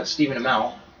saw Stephen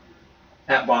Amell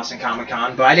at Boston Comic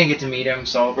Con, but I didn't get to meet him,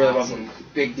 so it really wasn't a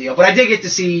big deal. But I did get to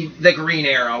see the Green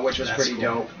Arrow, which was pretty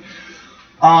cool.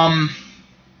 Dope.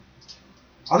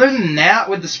 Other than that,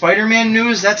 with the Spider-Man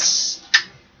news, that's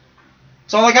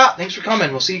all I got. Thanks for coming.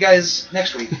 We'll see you guys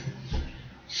next week.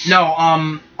 No,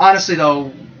 honestly though,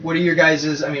 what are your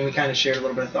guys'? I mean, we kind of shared a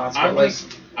little bit of thoughts,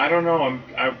 but I don't know.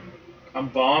 I'm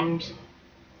bummed,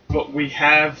 but he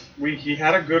had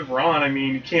a good run. I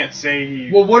mean, you can't say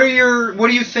he. Well, what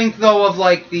do you think though of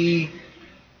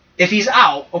if he's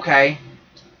out, okay,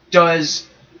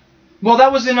 well,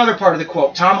 that was another part of the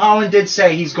quote. Tom Holland did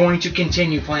say he's going to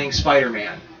continue playing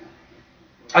Spider-Man.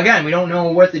 Again, we don't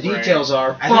know what the details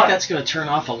are. I think that's going to turn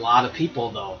off a lot of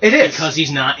people, though. It is. Because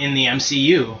he's not in the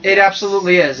MCU. It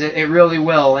absolutely is. It really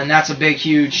will, and that's a big,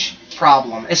 huge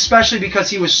problem. Especially because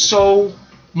he was so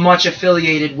much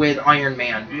affiliated with Iron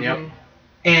Man. Mm-hmm. Yep.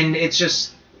 And it's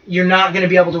just, you're not going to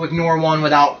be able to ignore one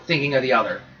without thinking of the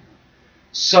other.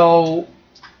 So,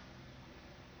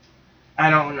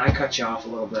 I cut you off a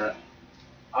little bit.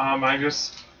 I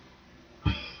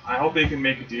hope they can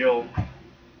make a deal.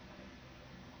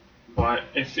 But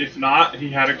if not, he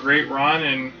had a great run,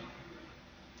 and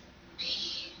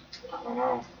I don't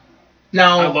know.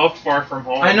 Now, I loved Far From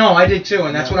Home. I know, I did too,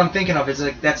 and that's what I'm thinking of. It's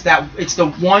it's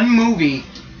the one movie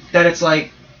that it's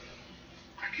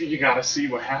you gotta see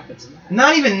what happens next.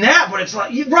 Not even that, but it's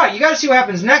you gotta see what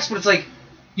happens next, but it's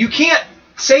you can't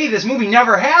say this movie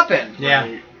never happened. Yeah.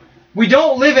 Right. We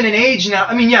don't live in an age now.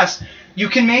 I mean, yes, you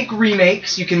can make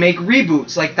remakes, you can make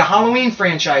reboots, like the Halloween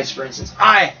franchise, for instance.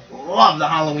 I love the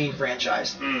Halloween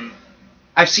franchise.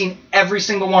 I've seen every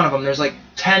single one of them. There's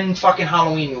 10 fucking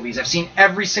Halloween movies. I've seen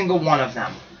every single one of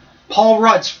them. Paul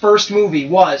Rudd's first movie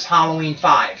was Halloween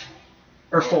 5.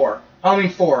 Or 4. Halloween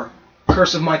 4.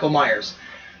 Curse of Michael Myers.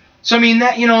 So, I mean,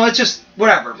 that, it's just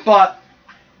whatever. But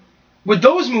with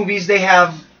those movies, they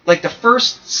have, the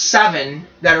first 7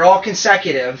 that are all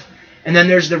consecutive. And then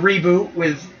there's the reboot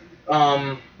with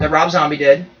that Rob Zombie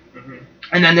did. Mm-hmm.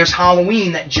 And then there's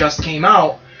Halloween that just came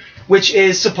out, which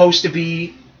is supposed to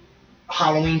be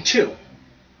Halloween 2.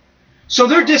 So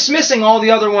they're dismissing all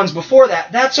the other ones before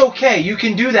that. That's okay. You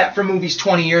can do that for movies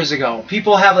 20 years ago.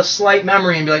 People have a slight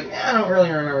memory and be like, I don't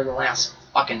really remember the last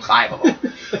fucking 5 of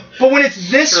them. But when it's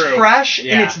this fresh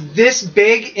and it's this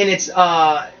big and it's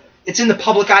in the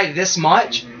public eye this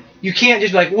much, you can't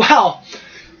just be like, well,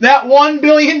 that $1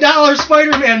 billion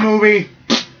Spider-Man movie,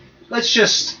 let's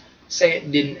just say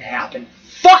it didn't happen.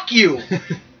 Fuck you!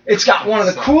 It's got one of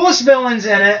the coolest villains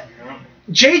in it.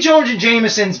 J. Jonah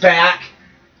Jameson's back.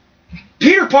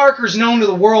 Peter Parker's known to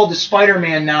the world as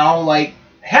Spider-Man now. Like,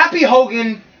 Happy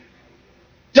Hogan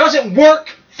doesn't work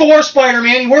for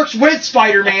Spider-Man. He works with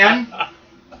Spider-Man.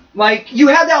 Like, you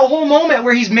had that whole moment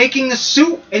where he's making the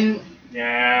suit and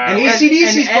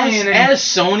AC/DC's playing. As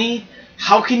Sony,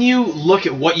 how can you look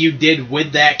at what you did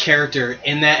with that character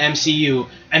in that MCU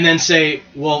and then say,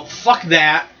 well, fuck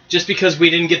that, just because we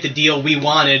didn't get the deal we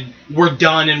wanted, we're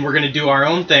done and we're going to do our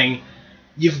own thing?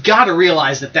 You've got to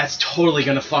realize that that's totally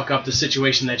going to fuck up the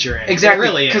situation that you're in. Exactly. It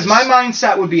really is. Because my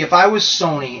mindset would be, if I was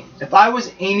Sony, if I was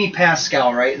Amy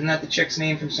Pascal, right? Isn't that the chick's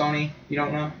name from Sony? You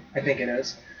don't know? I think it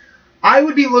is. I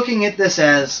would be looking at this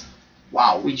as,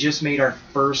 wow, we just made our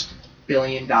first $1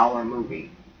 billion movie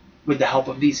with the help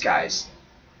of these guys.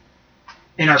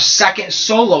 In our second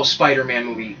solo Spider-Man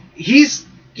movie. He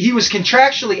was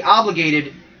contractually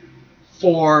obligated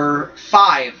for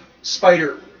 5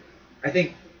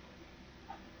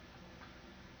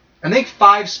 I think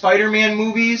 5 Spider-Man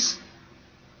movies.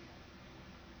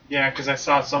 Yeah, because I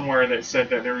saw somewhere that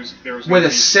said that there was with a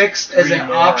 6th as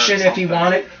an option if he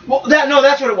wanted. Well,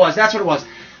 that's what it was.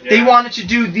 Yeah. They wanted to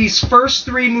do these first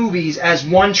 3 movies as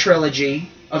one trilogy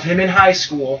of him in high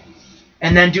school,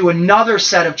 and then do another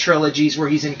set of trilogies where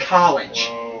he's in college.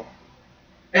 Whoa.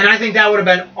 And I think that would have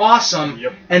been awesome.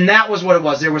 Yep. And that was what it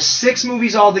was. There were 6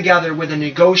 movies altogether with a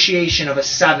negotiation of a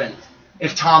 7th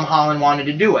if Tom Holland wanted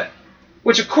to do it.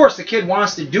 Which, of course, the kid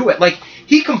wants to do it. Like,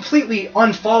 he completely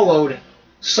unfollowed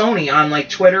Sony on, like,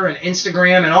 Twitter and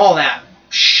Instagram and all that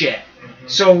shit. Mm-hmm.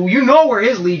 So you know where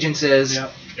his allegiance is.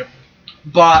 Yep.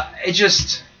 But it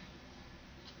just...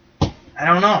 I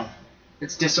don't know.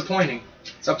 It's disappointing.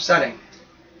 It's upsetting.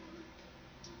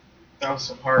 That was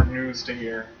some hard news to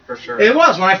hear, for sure. It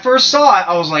was. When I first saw it,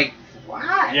 I was like,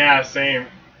 what? Yeah, same.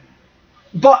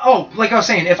 But, like I was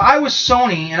saying, if I was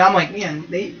Sony and I'm like, man,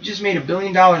 they just made $1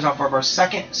 billion off of our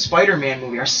second Spider-Man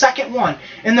movie, our second one,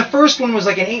 and the first one was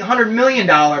like an $800 million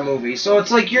movie, so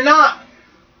it's like you're not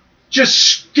just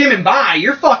skimming by,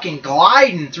 you're fucking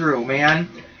gliding through, man.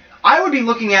 I would be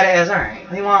looking at it as, all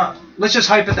right, let's just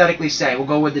hypothetically say, we'll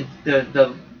go with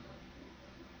the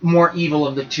more evil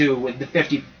of the two with the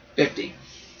 50-50.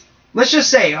 Let's just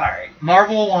say, all right,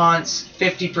 Marvel wants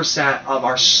 50% of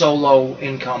our solo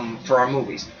income for our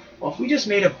movies. Well, if we just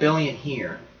made $1 billion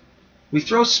here, we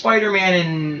throw Spider-Man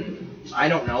in, I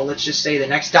don't know, let's just say the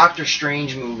next Doctor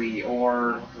Strange movie,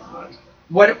 or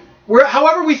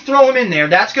however we throw him in there,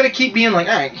 that's going to keep being like,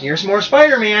 all right, here's more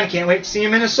Spider-Man, can't wait to see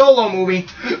him in a solo movie.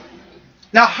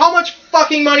 Now, how much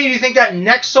fucking money do you think that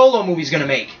next solo movie's going to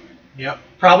make? Yep.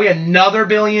 Probably another $1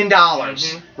 billion,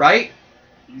 right?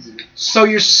 Easy. So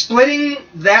you're splitting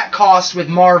that cost with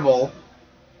Marvel,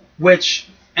 which...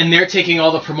 And they're taking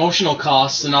all the promotional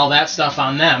costs and all that stuff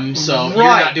on them, so right. You're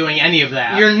not doing any of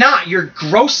that. You're not. You're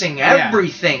grossing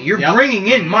everything. You're bringing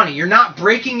in money. You're not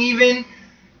breaking even.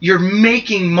 You're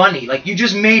making money. Like, you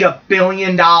just made $1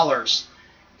 billion.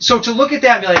 So to look at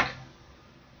that and be like,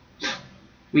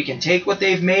 we can take what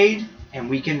they've made and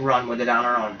we can run with it on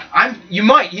our own.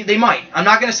 They might. I'm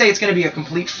not going to say it's going to be a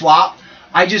complete flop.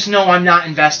 I just know I'm not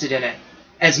invested in it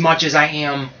as much as I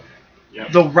am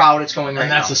the route it's going right now.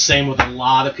 And that's the same with a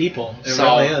lot of people. It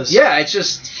really is. Yeah, it's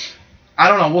just, I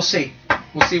don't know. We'll see.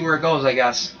 We'll see where it goes, I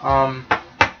guess. Not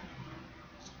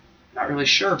really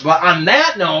sure. But on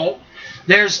that note,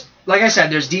 there's, like I said,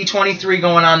 there's D23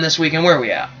 going on this weekend. Where are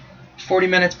we at? 40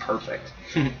 minutes? Perfect.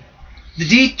 The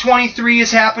D23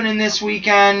 is happening this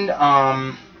weekend.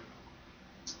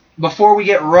 Before we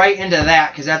get right into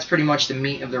that, because that's pretty much the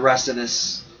meat of the rest of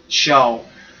this show,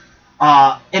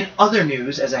 in other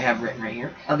news, as I have written right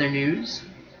here, other news,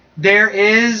 there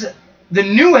is the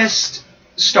newest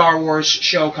Star Wars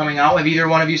show coming out. Have either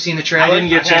one of you seen the trailer? I didn't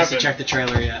get a chance to check the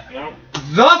trailer yet. No.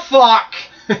 The fuck?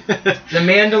 The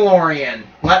Mandalorian.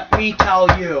 Let me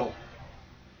tell you.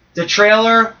 The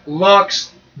trailer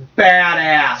looks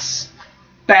badass.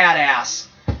 Badass.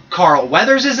 Carl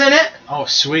Weathers is in it. Oh,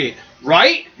 sweet.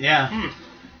 Right? Yeah.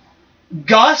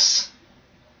 Gus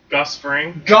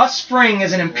Fring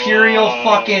is an Imperial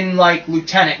fucking, like,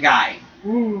 lieutenant guy.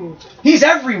 Ooh. He's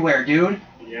everywhere, dude.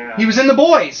 Yeah. He was in The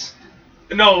Boys.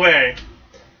 No way.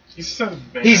 He's so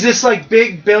bad. He's this, like,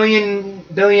 big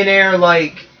billionaire,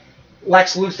 like,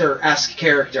 Lex Luthor-esque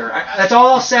character. That's all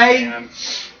I'll say. Man.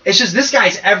 It's just this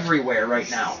guy's everywhere right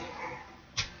now.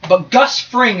 But Gus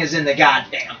Fring is in the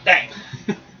goddamn thing.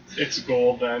 It's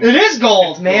gold, then. It is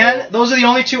gold, it's man. gold. Those are the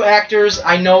only 2 actors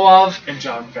I know of. And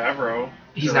Jon Favreau.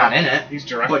 He's not in it. He's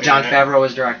directing But Jon it. Favreau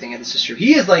is directing it. This is true.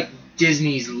 He is like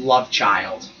Disney's love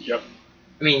child. Yep.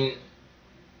 I mean,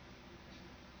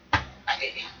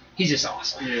 he's just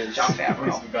awesome. He is. Jon Favreau.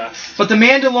 He's the best. But The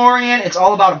Mandalorian, it's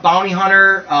all about a bounty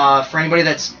hunter. For anybody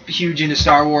that's huge into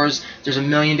Star Wars, there's a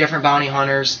million different bounty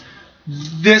hunters.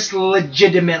 This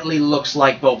legitimately looks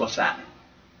like Boba Fett.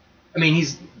 I mean,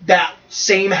 he's that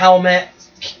same helmet,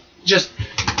 just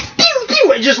pew,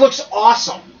 pew, it just looks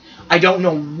awesome. I don't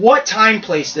know what time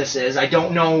place this is. I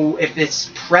don't know if it's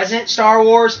present Star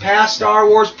Wars, past Star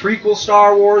Wars, prequel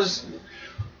Star Wars.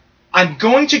 I'm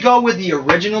going to go with the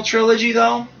original trilogy,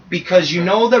 though, because you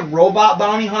know the robot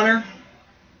bounty hunter?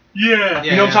 Yeah.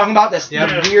 You know what I'm talking about? That's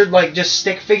the weird, like, just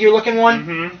stick figure looking one?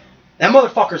 Mm-hmm. That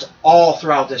motherfucker's all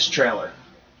throughout this trailer.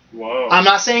 Whoa. I'm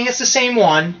not saying it's the same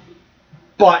one,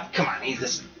 but come on, he's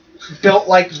this built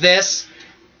like this.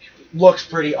 Looks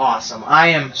pretty awesome. I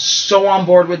am so on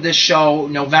board with this show.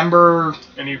 November.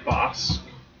 Any boss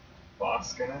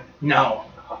in it? No.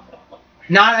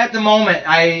 Not at the moment.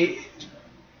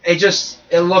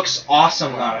 It looks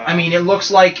awesome though. I mean, it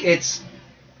looks like it's.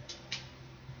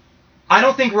 I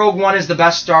don't think Rogue One is the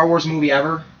best Star Wars movie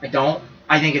ever. I don't.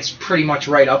 I think it's pretty much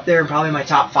right up there, probably in my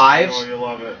top 5. Oh, you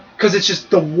love it. Because it's just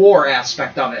the war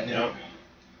aspect of it. Yep.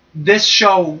 This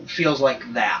show feels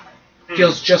like that.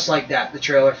 Feels just like that. The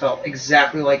trailer felt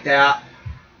exactly like that.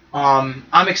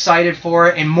 I'm excited for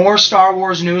it. And more Star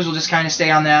Wars news. We'll just kind of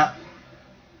stay on that.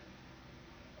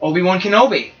 Obi-Wan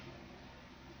Kenobi.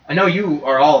 I know you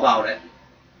are all about it.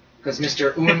 Because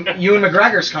Mr. Ewan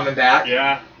McGregor's coming back.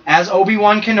 Yeah. As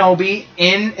Obi-Wan Kenobi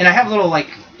in... And I have little, like,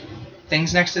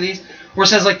 things next to these. Where it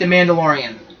says, like, The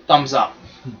Mandalorian. Thumbs up.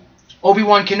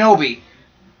 Obi-Wan Kenobi.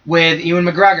 With Ewan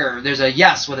McGregor, there's a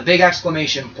yes with a big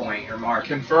exclamation point or mark.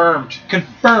 Confirmed.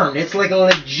 Confirmed. It's like a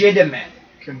legitimate.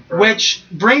 Confirmed. Which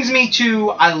brings me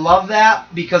to, I love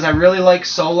that because I really like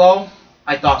Solo.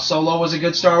 I thought Solo was a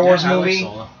good Star Wars movie. I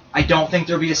like Solo. I don't think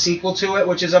there'll be a sequel to it,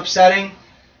 which is upsetting.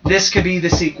 This could be the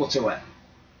sequel to it,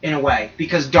 in a way.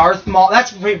 Because Darth Maul,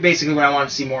 that's basically what I wanted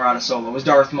to see more out of Solo, was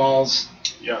Darth Maul's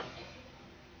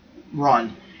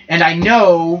run. And I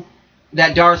know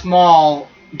that Darth Maul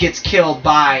gets killed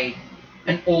by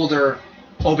an older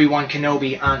Obi-Wan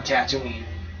Kenobi on Tatooine.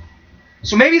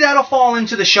 So maybe that'll fall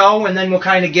into the show, and then we'll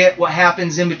kind of get what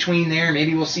happens in between there.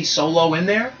 Maybe we'll see Solo in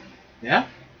there. Yeah.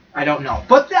 I don't know.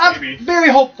 But I'm very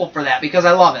hopeful for that because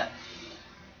I love it.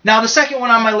 Now, the second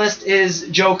one on my list is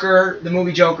Joker. The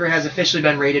movie Joker has officially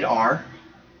been rated R.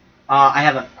 I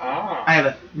have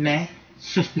a meh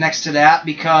next to that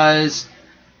because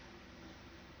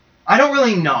I don't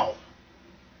really know.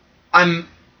 I'm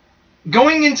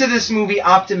going into this movie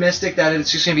optimistic that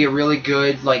it's just going to be a really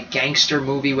good like gangster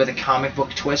movie with a comic book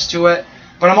twist to it.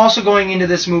 But I'm also going into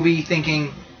this movie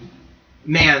thinking,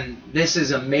 man, this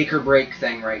is a make or break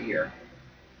thing right here.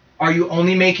 Are you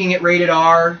only making it rated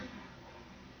R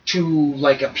to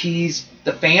like appease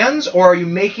the fans, or are you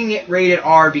making it rated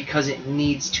R because it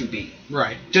needs to be?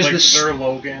 Right. Like their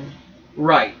Logan.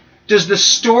 Right. Does the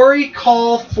story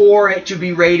call for it to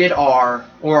be rated R,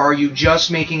 or are you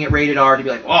just making it rated R to be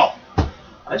like, oh,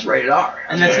 that's rated R?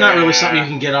 And that's not really something you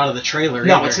can get out of the trailer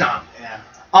No, either. it's not. Yeah.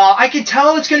 I can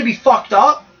tell it's going to be fucked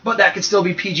up, but that could still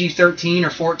be PG-13 or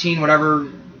 14, whatever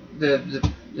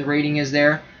the rating is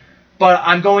there. But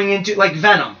I'm going into, like,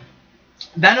 Venom.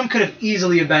 Venom could have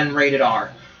easily have been rated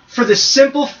R. For the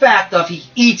simple fact of he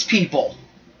eats people.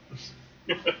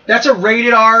 That's a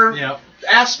rated R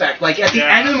aspect. Like, at the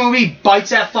end of the movie, he bites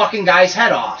that fucking guy's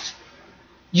head off.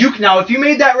 Now, if you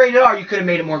made that rated R, you could have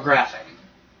made it more graphic.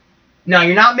 Now,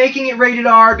 you're not making it rated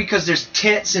R because there's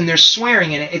tits and there's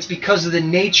swearing in it. It's because of the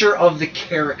nature of the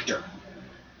character.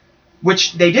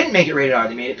 Which, they didn't make it rated R.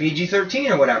 They made it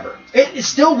PG-13 or whatever. It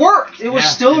still worked. It was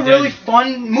still a really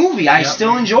fun movie. I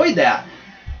still enjoyed that.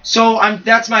 So,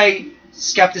 that's my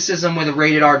skepticism with a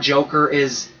rated R Joker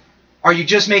is, are you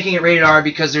just making it rated R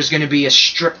because there's going to be a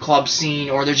strip club scene,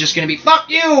 or there's just going to be fuck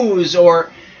yous,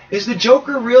 or is the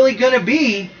Joker really going to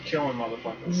be killing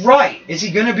motherfuckers? Right. Is he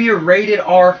going to be a rated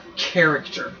R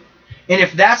character? And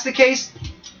if that's the case,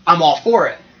 I'm all for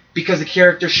it. Because the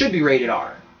character should be rated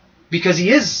R. Because he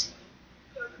is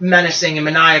menacing and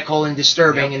maniacal and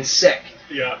disturbing and sick.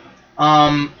 Yeah.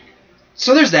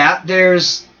 So there's that.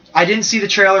 I didn't see the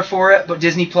trailer for it, but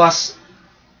Disney Plus,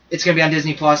 it's going to be on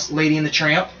Disney Plus, Lady and the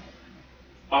Tramp.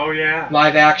 Oh, yeah.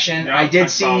 Live action. Yeah, I did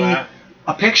see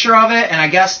a picture of it, and I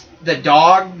guess the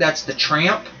dog, that's the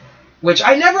tramp, which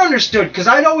I never understood, because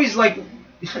I'd always, like,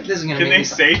 this is going to Can they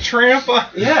say tramp?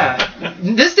 Yeah.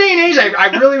 This day and age,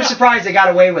 I really was surprised they got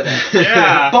away with it.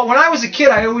 Yeah. But when I was a kid,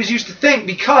 I always used to think,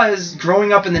 because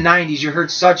growing up in the 90s, you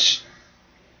heard such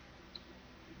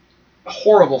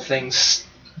horrible things,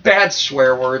 bad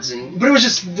swear words, but it was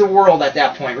just the world at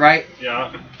that point, right?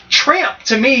 Yeah. Tramp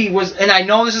to me was, and I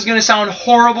know this is going to sound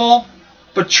horrible,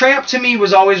 but tramp to me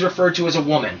was always referred to as a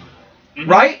woman,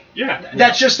 right? Yeah.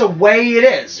 That's just the way it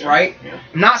is, right? Yeah.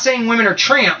 I'm not saying women are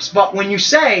tramps, but when you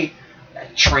say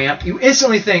tramp, you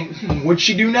instantly think, what'd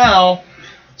she do now?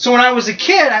 So when I was a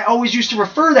kid, I always used to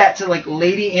refer that to like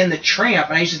Lady and the Tramp,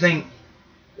 and I used to think,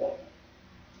 well,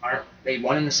 aren't they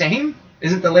one and the same?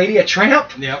 Isn't the lady a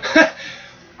tramp? Yep.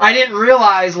 I didn't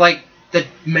realize like the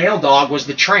male dog was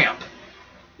the tramp.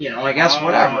 You know, I guess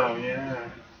whatever. Oh, yeah.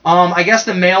 I guess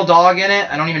the male dog in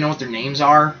it, I don't even know what their names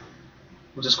are.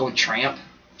 We'll just go with Tramp.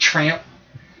 Tramp.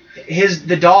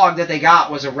 The dog that they got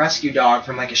was a rescue dog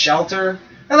from like a shelter.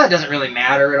 Now that doesn't really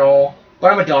matter at all.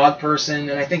 But I'm a dog person,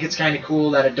 and I think it's kind of cool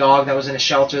that a dog that was in a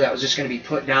shelter that was just going to be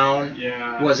put down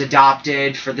was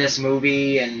adopted for this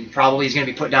movie, and probably is going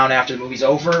to be put down after the movie's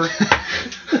over.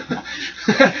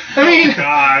 I mean,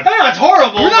 God. I know it's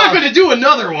horrible. We're not going to do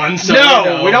another one. So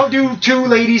No, we don't do 2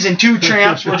 ladies and 2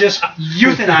 tramps. We'll just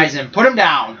euthanize him. Put him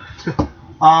down.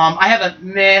 I have a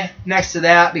meh next to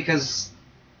that because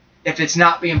if it's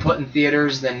not being put in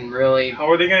theaters, then really, How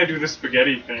are they gonna do the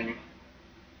spaghetti thing?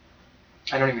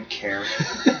 I don't even care.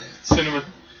 Cinema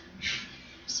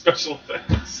special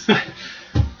effects.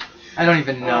 I don't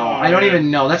even know. Oh, I don't man.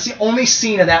 even know. That's the only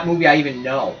scene of that movie I even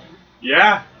know.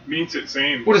 Yeah, me too.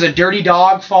 Same. What is a dirty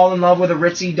dog fall in love with a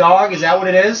ritzy dog? Is that what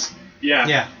it is? Yeah.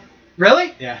 Yeah.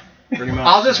 Really? Yeah. Pretty much.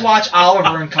 I'll just watch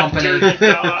Oliver and Company. Dirty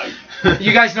dog.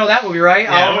 You guys know that movie, right?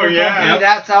 Yeah. Oliver and Oh, yeah. Company. Yep.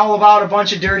 That's all about a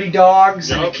bunch of dirty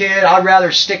dogs and a Yep. kid. I'd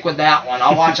rather stick with that one.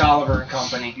 I'll watch Oliver and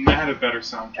Company. That had a better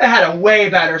soundtrack. It had a way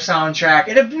better soundtrack.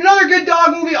 And another good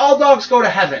dog movie, All Dogs Go to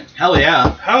Heaven. Hell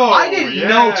yeah. Oh, I didn't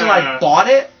know till I bought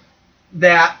it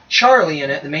that Charlie in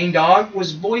it, the main dog,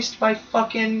 was voiced by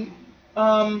fucking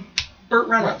Burt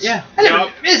Reynolds. Yeah. I never, Yep.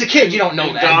 as a kid, you don't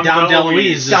know that. Dom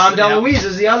DeLuise. Dom DeLuise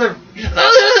is the other.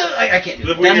 I can't do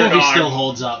The that. That Weird movie Dog. still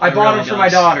holds up. I It bought really them for my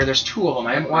does. daughter. There's 2 of them.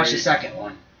 I haven't watched the Great. second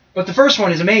one, but the first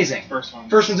one is amazing. First one.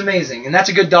 First one's amazing, and that's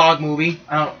a good dog movie.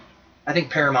 I think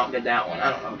Paramount did that one. I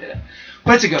don't know who did it,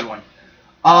 but it's a good one.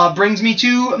 Brings me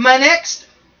to my next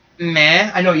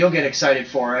meh. I know you'll get excited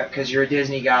for it because you're a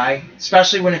Disney guy,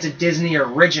 especially when it's a Disney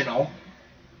original,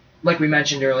 like we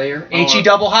mentioned earlier. HE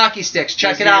double hockey sticks.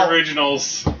 Check Disney it out.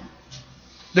 Originals.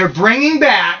 They're bringing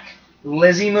back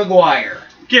Lizzie McGuire.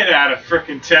 Get out of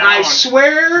frickin' town. I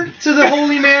swear to the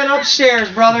holy man upstairs,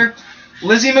 brother.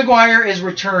 Lizzie McGuire is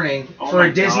returning Oh for my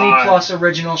a Disney God. Plus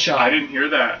original show. I didn't hear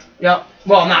that. Yep.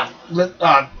 Well, not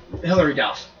Hilary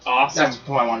Duff. Awesome. That's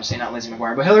who I wanted to say, not Lizzie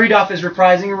McGuire. But Hilary Duff is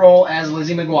reprising her role as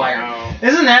Lizzie McGuire. Wow.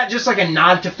 Isn't that just like a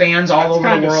nod to fans all That's over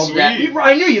the kinda world? sweet.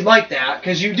 I knew you'd like that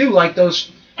because you do like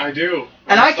those. I do.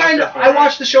 And I'm I a sucker for I it.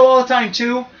 watched the show all the time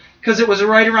too because it was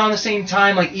right around the same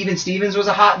time like Even Stevens was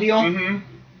a hot deal. Mm-hmm.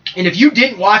 And if you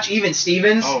didn't watch Even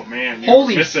Stevens, Oh man, you're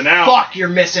holy missing out. fuck, you're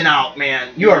missing out,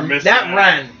 man. You You're are missing that out.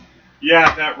 Ren.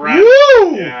 Yeah, that right.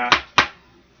 Woo! Yeah.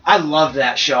 I love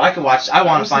that show. I could watch. I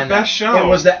want was to find the best that. show. It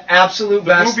was the absolute The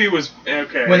best. movie was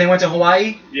okay. When they went to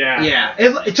Hawaii. Yeah. Yeah.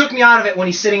 It took me out of it when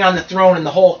he's sitting on the throne and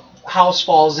the whole house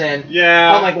falls in.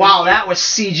 Yeah. I'm like, wow, that was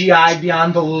CGI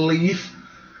beyond belief.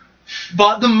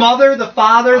 But the mother, the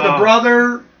father, the Oh.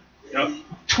 brother, Yep.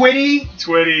 Twitty,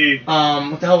 Twitty.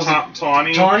 what the hell was it?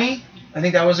 Tawny. Tawny? I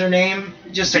think that was her name.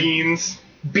 Just Beans.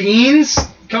 Beans?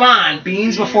 Come on,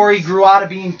 Beans before he grew out of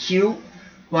being cute.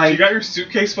 Like, You got your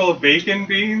suitcase full of bacon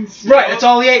beans? right, that's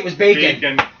all he ate was bacon.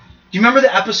 Bacon. Do you remember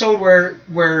the episode where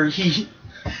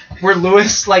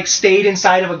Lewis like stayed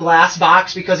inside of a glass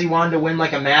box because he wanted to win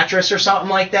like a mattress or something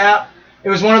like that? It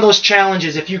was one of those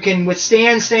challenges. If you can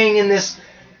withstand staying in this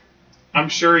I'm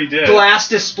sure he did. glass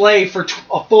display for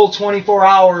a full 24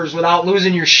 hours without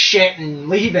losing your shit and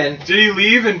leaving. Did he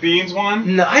leave and Beans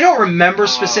won? No, I don't remember Oh.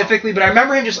 specifically, but I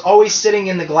remember him just always sitting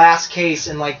in the glass case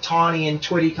and like Tawny and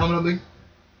Twitty coming up like,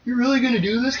 "You really gonna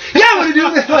do this?" Yeah, I'm gonna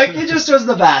do this. Like it just was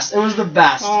the best. It was the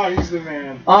best. Oh, he's the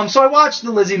man. So I watched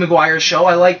the Lizzie McGuire show.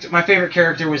 I liked my favorite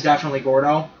character was definitely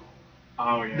Gordo,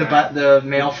 Oh, yeah. the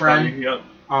male friend. Yep.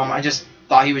 I just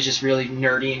thought he was just really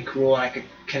nerdy and cool, and I could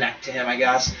connect to him, I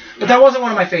guess. But that wasn't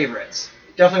one of my favorites.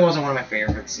 Definitely wasn't one of my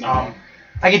favorites. No.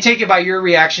 I can take it by your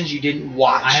reactions. You didn't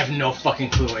watch. I have no fucking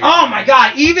clue. What you're Oh talking my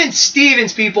about. God! Even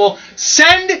Stevens, people,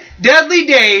 send Deadly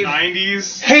Dave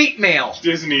 90s hate mail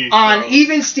Disney. on shows.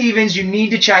 Even Stevens. You need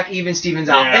to check Even Stevens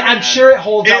out. Yeah, And I'm man. sure it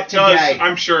holds It up does. today.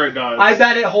 I'm sure it does. I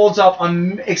bet it holds up,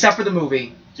 except for the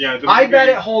movie. Yeah, the I movie- bet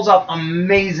it holds up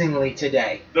amazingly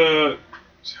today. The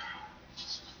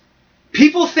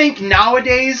People think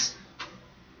nowadays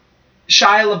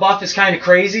Shia LaBeouf is kind of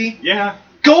crazy. yeah.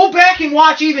 Go back and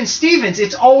watch Even Stevens.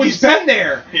 It's always been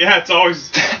there. Yeah, it's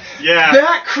always. Yeah.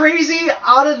 That crazy,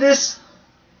 out of this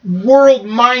world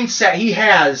mindset he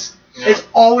has, it's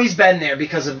always been there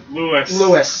because of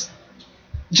Lewis.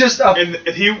 Just and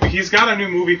he's got a new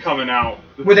movie coming out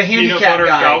with a handicapped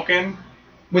guy. Falcon.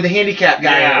 With a handicapped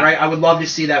guy, right? I would love to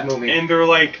see that movie. And they're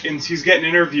like, and he's getting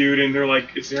interviewed, and they're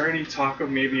like, is there any talk of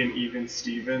maybe an Even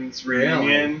Stevens reunion?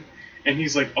 Really? And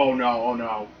he's like, oh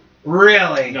no.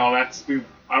 Really? No, I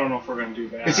don't know if we're gonna do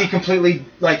that. Is he completely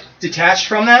like detached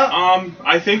from that?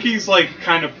 I think he's like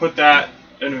kind of put that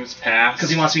in his past because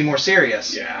he wants to be more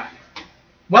serious. Yeah.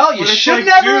 Well, you should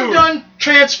never have done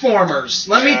Transformers.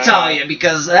 Let me tell you,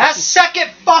 because that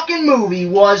second fucking movie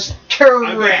was trash.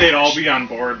 I bet they'd all be on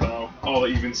board though. All the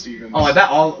Even Stevens. Oh, I bet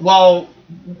all. Well,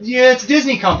 yeah, it's a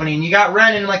Disney company, and you got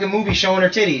Ren in like a movie showing her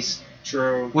titties.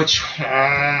 True. Which, oh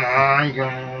my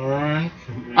god.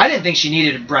 I didn't think she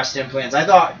needed breast implants. I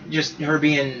thought just her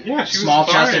being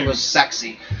small-chested was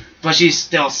sexy. But she's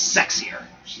still sexier.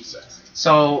 She's sexy.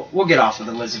 So, we'll get off of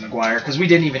the Lizzie McGuire, because we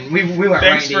didn't even, we weren't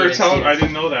Thanks right for telling, I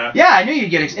didn't know that. Yeah, I knew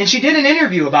you'd get and she did an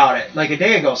interview about it, like a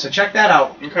day ago, so check that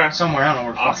out. Okay. Somewhere, I don't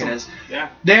know where the fuck it is. Yeah.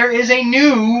 There is a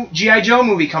new G.I. Joe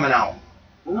movie coming out.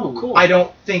 Oh, cool. I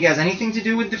don't think it has anything to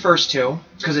do with the first two,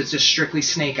 because it's just strictly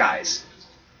Snake Eyes.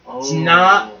 Oh. It's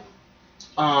not,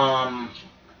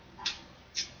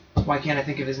 why can't I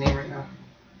think of his name right now?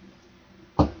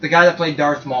 The guy that played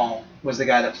Darth Maul was the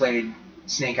guy that played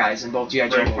Snake Eyes in both G.I.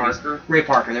 Joe movies. Ray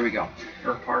Parker, there we go.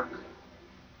 Or Park.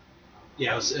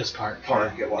 Yeah, it was Park.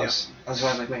 Park, it was. Yeah. That's why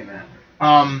I was like, wait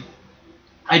a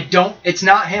minute. It's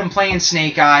not him playing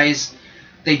Snake Eyes.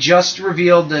 They just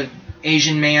revealed the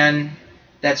Asian man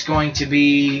that's going to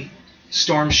be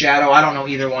Storm Shadow. I don't know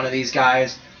either one of these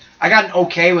guys. I got an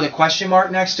okay with a question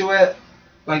mark next to it.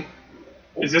 Like,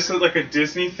 is this like a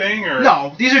Disney thing or?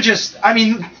 No, these are just. I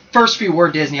mean, first few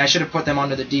were Disney. I should have put them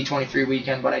under the D23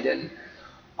 weekend, but I didn't.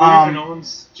 Who even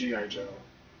owns G.I. Joe?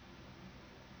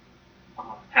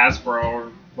 Hasbro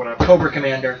or whatever. Cobra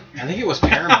Commander. I think it was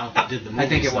Paramount that did the movie. I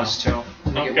think it was too.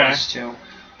 It was too.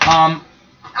 I'm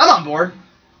on board.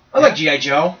 I like G.I.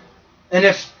 Joe. And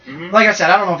if, like I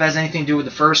said, I don't know if it has anything to do with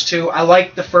the first two. I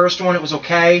liked the first one. It was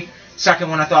okay.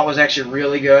 Second one I thought was actually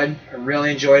really good. I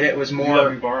really enjoyed it. It was more.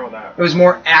 Let me borrow that. It was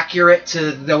more accurate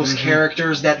to those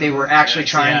characters that they were actually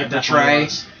trying to portray.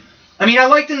 I mean, I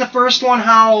liked in the first one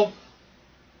how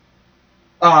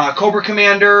Cobra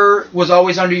Commander was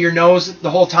always under your nose the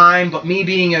whole time, but me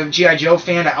being a G.I. Joe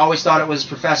fan, I always thought it was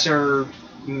Professor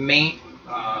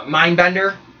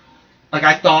Mindbender. Like,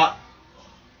 I thought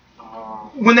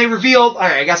when they revealed,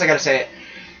 alright, I guess I gotta say it.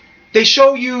 They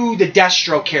show you the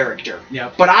Destro character.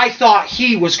 Yep. But I thought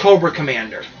he was Cobra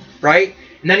Commander, right?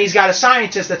 And then he's got a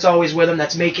scientist that's always with him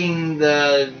that's making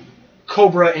the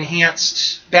Cobra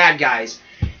enhanced bad guys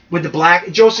with the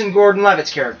black Joseph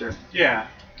Gordon-Levitt's character. Yeah.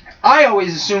 I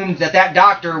always assumed that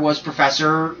doctor was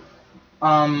Professor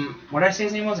what did I say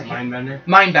his name was?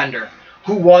 Mindbender,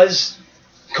 who was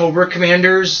Cobra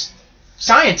Commander's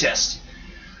scientist.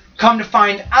 Come to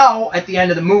find out at the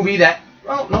end of the movie that,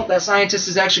 well, no, that scientist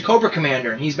is actually Cobra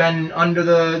Commander, and he's been under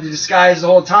the disguise the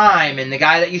whole time, and the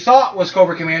guy that you thought was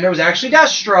Cobra Commander was actually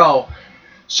Destro.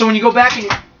 So when you go back and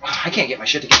I can't get my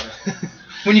shit together.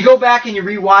 When you go back and you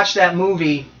rewatch that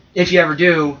movie, if you ever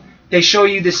do, they show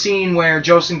you the scene where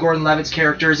Joseph Gordon-Levitt's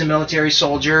character is a military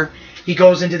soldier. He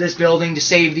goes into this building to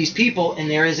save these people,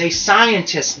 and there is a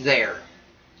scientist there.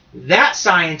 That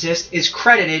scientist is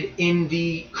credited in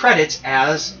the credits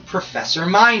as Professor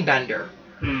Mindbender.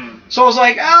 So I was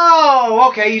like, oh,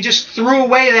 okay, you just threw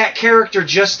away that character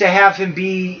just to have him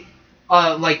be,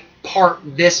 like, part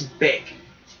this big.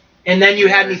 And then you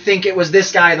had me think it was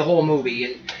this guy the whole movie.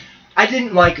 And I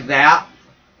didn't like that,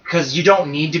 because you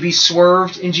don't need to be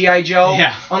swerved in G.I. Joe.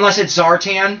 Yeah. Unless it's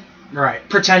Zartan. Right.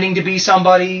 Pretending to be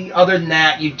somebody. Other than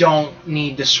that, you don't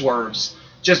need the swerves.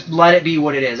 Just let it be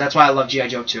what it is. That's why I love G.I.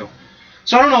 Joe 2.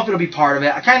 So I don't know if it'll be part of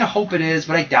it. I kind of hope it is,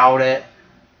 but I doubt it.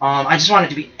 I just want it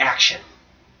to be action.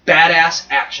 Badass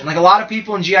action. Like a lot of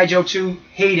people in G.I. Joe 2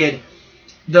 hated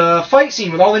the fight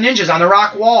scene with all the ninjas on the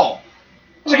rock wall.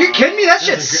 I was like, are you kidding me? That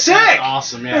shit's sick. That's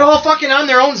awesome, yeah. They're all fucking on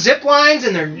their own zip lines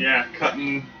and they're... Yeah,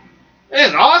 cutting...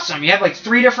 It's awesome. You have like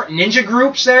 3 different ninja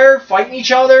groups there fighting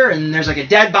each other, and there's like a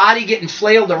dead body getting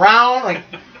flailed around. Like,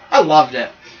 I loved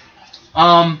it.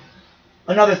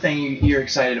 Another thing you're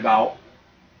excited about,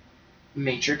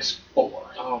 Matrix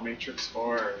 4. Oh, Matrix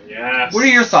 4, yes. What are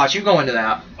your thoughts? You go into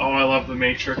that. Oh, I love the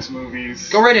Matrix movies.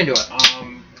 Go right into it.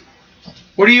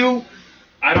 What do you...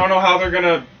 I don't know how they're going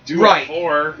to do it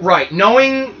 4. Right.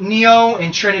 Knowing Neo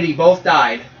and Trinity both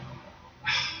died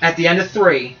at the end of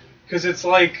 3. Because it's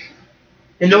like...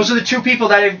 And those are the two people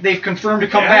that they've confirmed to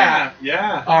come back.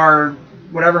 Yeah. Are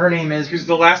whatever her name is. Because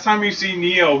the last time you see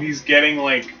Neo, he's getting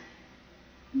like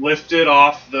lifted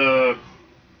off they're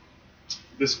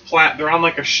on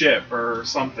like a ship or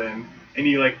something, and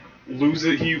he like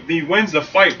loses. He wins the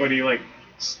fight, but he like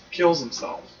kills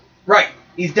himself. Right.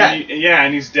 He's dead.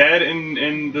 And he's dead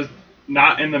in the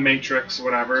not in the Matrix,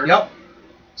 whatever. Yep.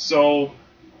 So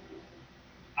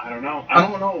I don't know. I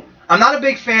don't know. I'm not a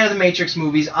big fan of the Matrix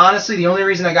movies. Honestly, the only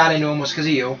reason I got into them was because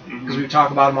of you. Because we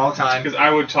talk about them all the time. Because I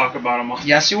would talk about them all.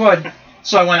 Yes, you would.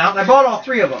 So I went out and I bought all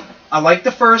three of them. I like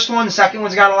the first one. The second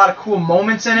one's got a lot of cool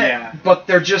moments in it. Yeah. But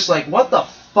they're just like, what the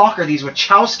fuck are these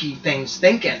Wachowski things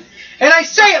thinking? And I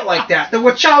say it like that, the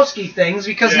Wachowski things,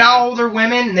 because now they're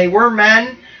women and they were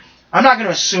men. I'm not going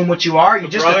to assume what you are. You're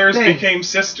just brothers a thing. became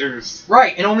sisters.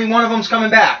 Right, and only one of them's coming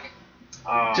back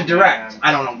to direct. Man.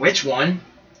 I don't know which one,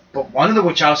 but one of the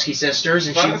Wachowski sisters.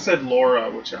 And I thought it said Laura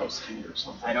Wachowski or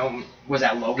something. I don't. Was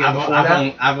that Logan before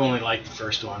that? I've only liked the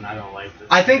first one. I don't like the.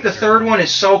 I think the third one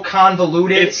is so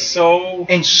convoluted. It's so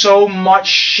and so much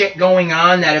shit going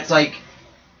on that it's like,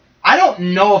 I don't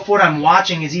know if what I'm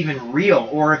watching is even real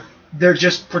or if they're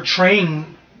just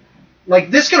portraying.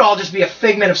 Like, this could all just be a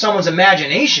figment of someone's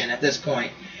imagination at this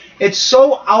point. It's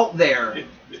so out there.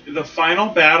 The final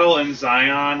battle in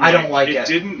Zion. I don't like it. It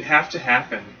didn't have to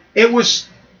happen. It was.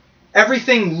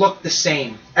 Everything looked the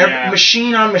same.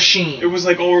 Machine on machine. It was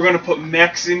like, oh, we're going to put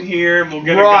mechs in here, and we'll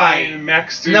get a guy in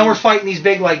mechs. And now we're fighting these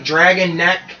big, like, dragon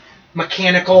neck,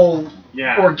 mechanical,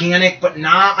 organic, but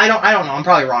not. I don't know. I'm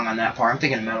probably wrong on that part. I'm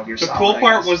thinking of Metal Gear Solid. The cool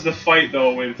part was the fight,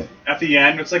 though, with at the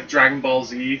end, it's like Dragon Ball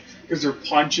Z, because they're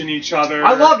punching each other.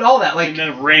 I loved all that. Like, and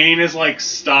then rain is, like,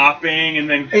 stopping, and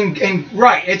then... And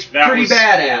right, it's pretty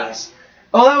badass. Cool.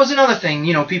 Oh, that was another thing.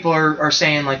 You know, people are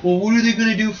saying, like, well, what are they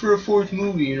going to do for a fourth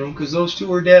movie, you know, because those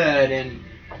two are dead, and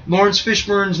Lawrence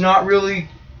Fishburne's not really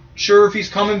sure if he's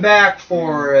coming back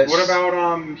for it. What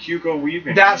about Hugo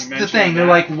Weaving? That's the thing. They're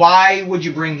like, why would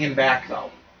you bring him back,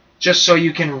 though? Just so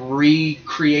you can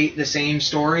recreate the same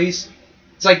stories?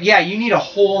 It's like, yeah, you need a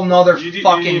whole nother you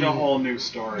need a whole new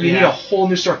story. You need a whole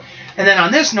new story. And then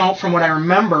on this note, from what I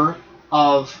remember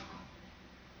of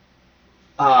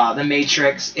The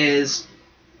Matrix is...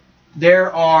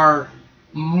 there are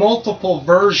multiple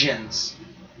versions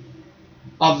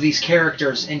of these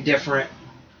characters in different,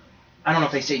 I don't know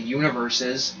if they say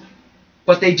universes,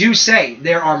 but they do say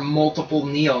there are multiple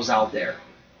Neos out there.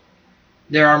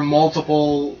 There are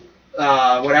multiple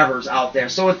whatevers out there.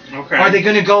 So are they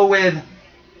going to go with,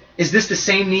 is this the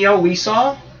same Neo we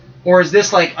saw? Or is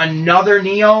this like another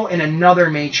Neo in another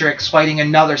Matrix fighting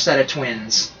another set of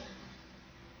twins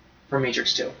for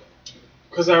Matrix 2?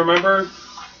 Because I remember...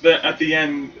 at the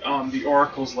end, the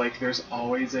Oracle's like, there's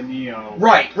always a Neo.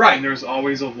 Right. And there's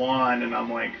always a one, and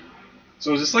I'm like,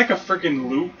 so is this like a freaking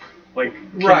loop? Like,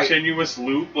 continuous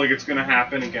loop? Like, it's going to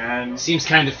happen again? Seems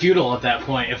kind of futile at that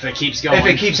point if it keeps going. If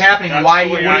it keeps happening, why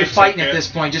are you fighting at this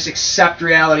point? Just accept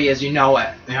reality as you know it.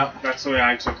 Yep. That's the way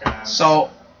I took it. So,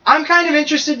 I'm kind of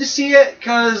interested to see it,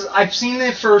 because I've seen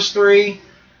the first three.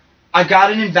 I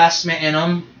got an investment in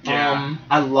them. Yeah.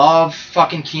 I love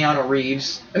fucking Keanu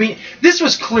Reeves. I mean, this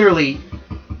was clearly...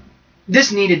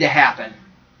 this needed to happen.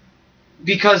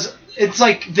 Because it's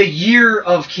like the year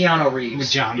of Keanu Reeves.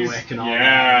 With John Wick and all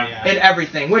that. Yeah. And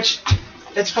everything, which...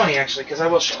 it's funny, actually, because I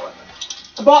will show it.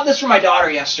 I bought this for my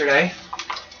daughter yesterday.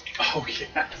 Oh,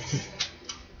 yes.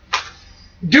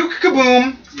 Duke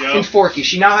Kaboom and Forky.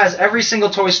 She now has every single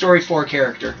Toy Story 4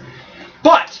 character.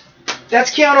 But,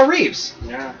 that's Keanu Reeves.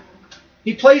 Yeah.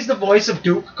 He plays the voice of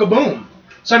Duke Kaboom.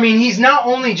 So, I mean, he's not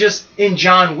only just in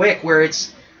John Wick, where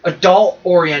it's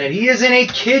adult-oriented. He is in a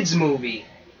kids' movie.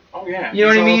 Oh, yeah. You know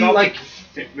what I mean? Like,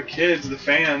 the kids, the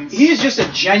fans. He is just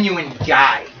a genuine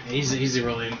guy. He's a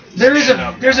really... There's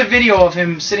a video of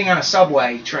him sitting on a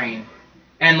subway train,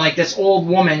 and, like, this old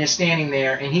woman is standing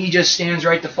there, and he just stands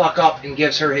right the fuck up and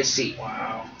gives her his seat.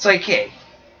 Wow. It's like, hey,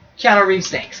 Keanu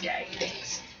Reeves, thanks, guy.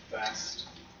 Thanks. Best.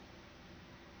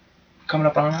 Coming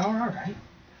up on an hour, alright.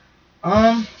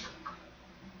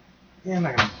 Yeah, I'm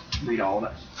not gonna read all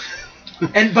of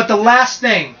it. But the last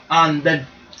thing on the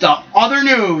other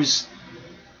news,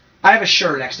 I have a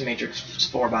shirt next to Matrix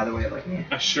 4, by the way. Like, yeah.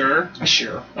 A shirt? A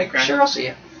shirt. Like, okay. Sure, I'll see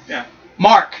you. Yeah.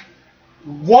 Mark,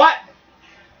 what?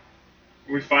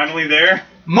 Are we finally there?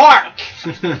 Mark,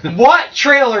 what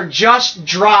trailer just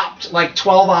dropped like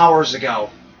 12 hours ago?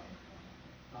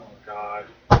 Oh, God.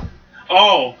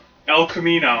 Oh, El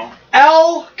Camino.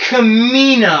 El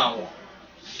Camino.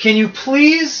 Can you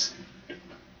please...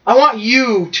 I want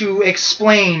you to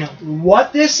explain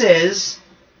what this is,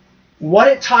 what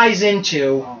it ties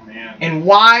into, oh, man. and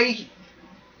why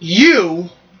you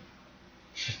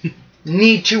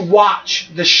need to watch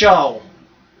the show?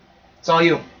 It's all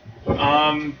you.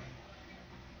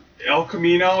 El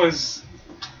Camino is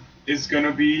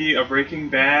gonna be a Breaking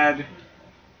Bad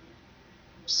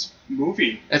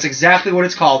movie. That's exactly what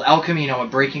it's called, El Camino, a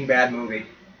Breaking Bad movie.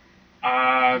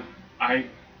 I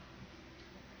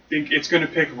think it's gonna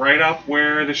pick right up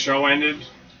where the show ended.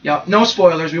 Yep, no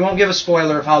spoilers. We won't give a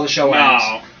spoiler of how the show ends.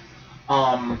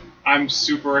 I'm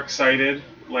super excited.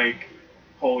 Like,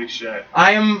 holy shit.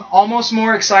 I am almost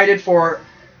more excited for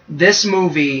this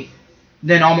movie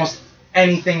than almost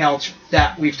anything else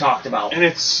that we've talked about. And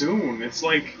it's soon. It's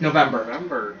like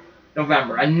November.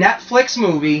 November. A Netflix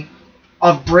movie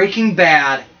of Breaking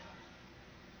Bad.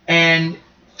 And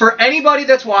for anybody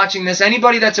that's watching this,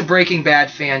 anybody that's a Breaking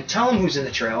Bad fan, tell them who's in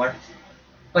the trailer.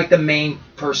 Like the main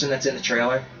person that's in the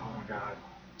trailer. Oh my god.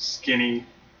 Skinny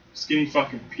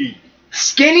fucking Pete.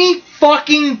 Skinny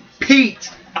fucking Pete.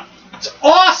 It's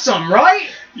awesome, right?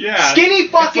 Yeah. Skinny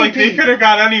fucking Pete. Pete. They could have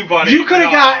got anybody. You could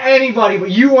have got anybody, but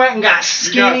you went and got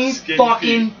skinny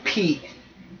fucking Pete.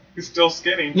 He's still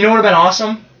skinny. You know what would have been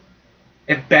awesome?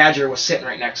 If Badger was sitting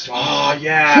right next to him. Oh,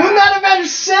 yeah. Wouldn't that have been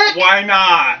sick? Why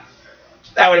not?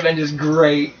 That would have been just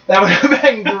great. That would have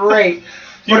been great.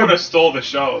 He would have stole the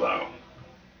show, though.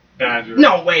 Badger.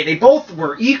 No way. They both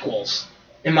were equals,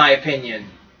 in my opinion.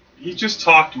 He just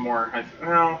talked more.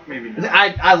 Well, maybe not.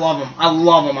 I love him.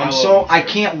 I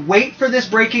can't wait for this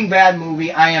Breaking Bad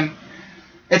movie.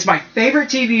 It's my favorite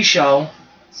TV show.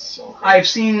 So good. I've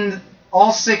seen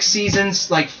all 6 seasons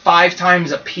like 5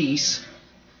 times a piece.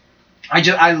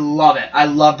 I love it. I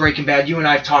love Breaking Bad. You and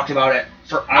I have talked about it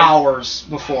for hours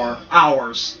before.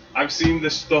 Hours. I've seen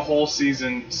the whole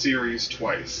series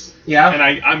twice. Yeah? And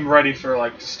I'm ready for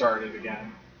to start it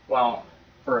again. Well,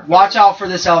 watch out for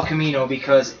this El Camino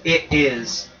because it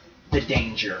is the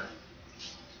danger.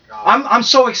 God. I'm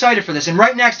so excited for this. And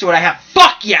right next to it I have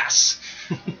Fuck Yes!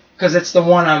 Because it's the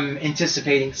one I'm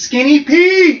anticipating. Skinny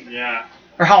Pete! Yeah.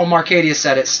 Or how Marcadia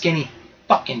said it, Skinny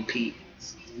fucking Pete.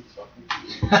 Skinny fucking Pete.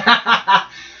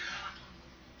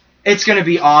 It's going to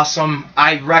be awesome.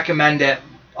 I recommend it.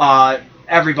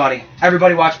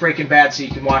 Everybody watch Breaking Bad so you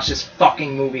can watch this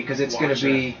fucking movie because it's going to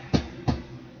be...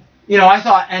 You know, I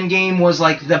thought Endgame was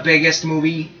like the biggest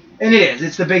movie, and it is.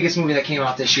 It's the biggest movie that came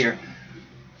out this year.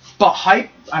 But hype,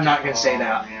 I'm not going to say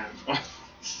that. Man.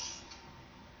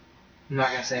 I'm not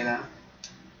going to say that.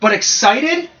 But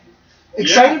excited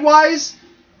wise,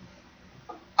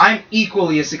 I'm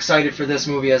equally as excited for this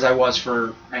movie as I was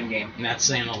for Endgame. And that's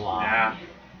saying a lot. Yeah.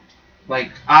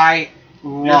 Like, I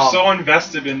love... You're so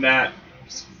invested in that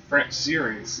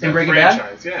series. In Breaking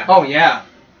franchise. Bad? Yeah. Oh, yeah.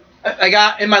 I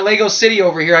got, in my Lego City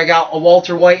over here, I got a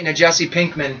Walter White and a Jesse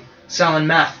Pinkman selling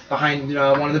meth behind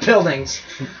one of the buildings.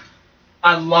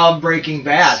 I love Breaking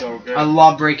Bad. So good. I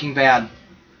love Breaking Bad.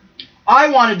 I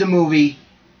wanted the movie.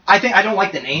 I don't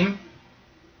like the name.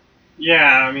 Yeah,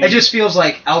 I mean... It just feels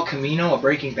like El Camino, a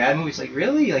Breaking Bad movie. It's like,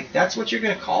 really? Like, that's what you're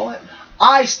going to call it?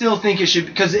 I still think it should,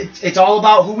 because it's all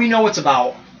about who we know it's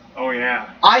about. Oh,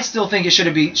 yeah. I still think it should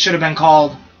have been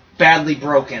called Badly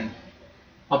Broken,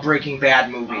 a Breaking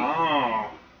Bad movie. Oh.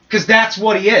 Because that's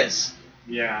what he is.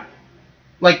 Yeah.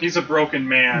 Like, he's a broken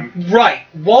man. Right.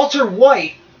 Walter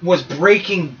White was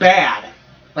Breaking Bad.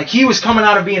 Like, he was coming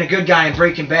out of being a good guy in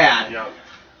Breaking Bad. Yep.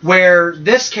 Where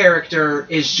this character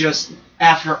is just,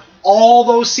 after all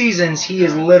those seasons, he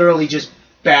is literally just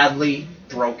badly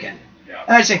broken. Yep.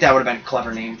 And I just think that would have been a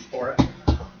clever name for it.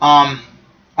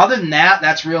 Other than that,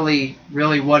 that's really,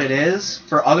 really what it is.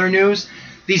 For other news,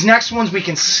 these next ones we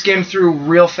can skim through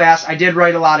real fast. I did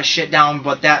write a lot of shit down,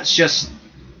 but that's just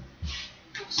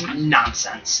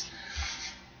nonsense.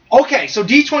 Okay, so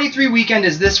D23 weekend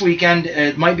is this weekend.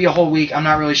 It might be a whole week. I'm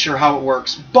not really sure how it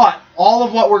works. But all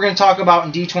of what we're going to talk about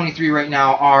in D23 right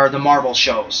now are the Marvel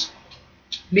shows.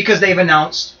 Because they've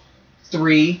announced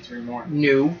three more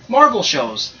new Marvel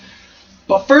shows.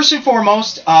 But first and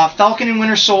foremost, Falcon and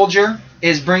Winter Soldier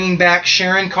is bringing back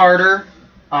Sharon Carter.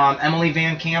 Emily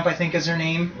Van Camp, I think is her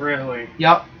name. Really?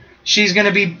 Yep. She's going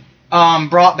to be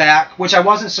brought back, which I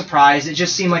wasn't surprised. It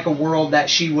just seemed like a world that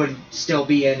she would still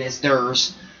be in is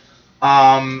theirs.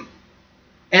 And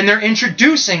they're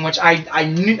introducing, which I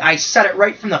knew, I said it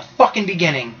right from the fucking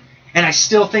beginning, and I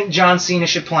still think John Cena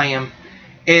should play him,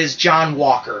 is John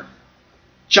Walker.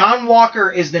 John Walker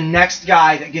is the next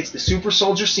guy that gets the Super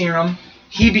Soldier Serum.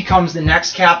 He becomes the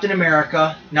next Captain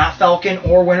America, not Falcon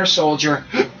or Winter Soldier.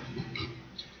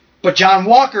 But John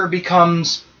Walker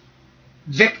becomes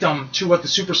victim to what the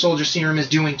Super Soldier Serum is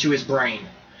doing to his brain.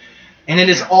 And it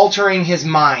is altering his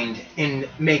mind and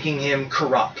making him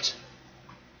corrupt.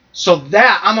 So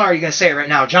that, I'm already going to say it right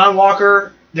now. John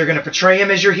Walker, they're going to portray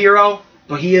him as your hero,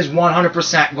 but he is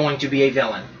 100% going to be a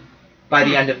villain by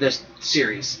the end of this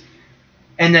series.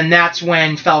 And then that's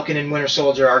when Falcon and Winter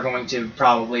Soldier are going to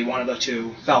probably one of the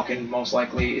two. Falcon most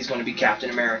likely is going to be Captain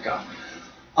America.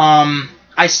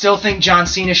 I still think John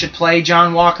Cena should play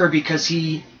John Walker because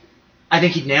I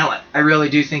think he'd nail it. I really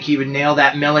do think he would nail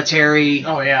that military.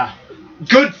 Oh yeah.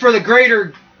 Good for the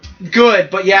greater good,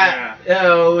 but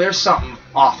there's something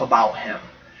off about him.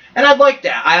 And I'd like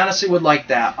that. I honestly would like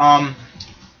that.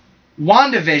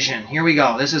 WandaVision. Here we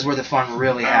go. This is where the fun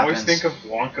really happens. I always think of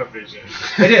Wonka Vision.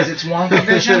 It is. It's Wonka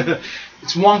Vision.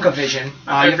 It's Wonka Vision. You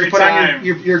have to put on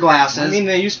your glasses. I mean,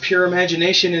 they use pure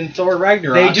imagination in Thor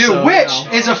Ragnarok. They do, which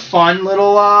is a fun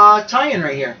little tie-in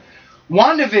right here.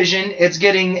 WandaVision, it's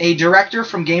getting a director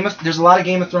from There's a lot of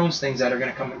Game of Thrones things that are going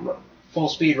to come full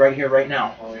speed right here, right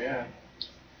now. Oh, yeah.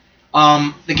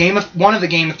 One of the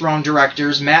Game of Thrones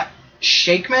directors, Matt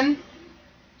Shakman,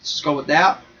 let's go with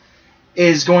that,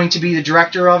 is going to be the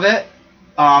director of it.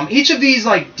 Each of these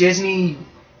like Disney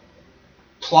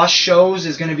Plus shows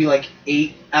is going to be like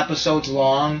 8 episodes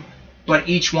long, but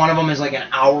each one of them is like an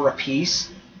hour a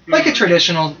piece, like a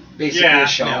traditional basically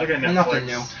show, like a Netflix. Nothing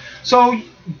new. So,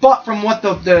 but from what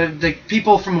the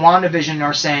people from WandaVision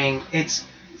are saying, it's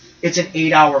an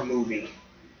 8-hour movie.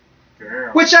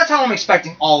 Girl. Which that's how I'm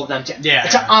expecting all of them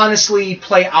to honestly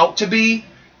play out to be,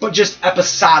 but just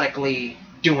episodically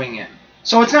doing it.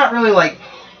 So it's not really like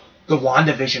the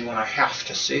WandaVision one I have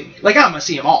to see. Like, I'm going to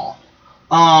see them all.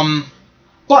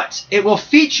 But it will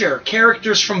feature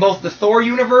characters from both the Thor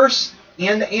universe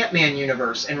and the Ant-Man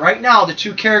universe. And right now, the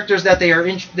two characters that they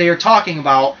are talking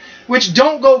about, which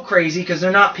don't go crazy because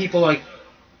they're not people like,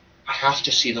 I have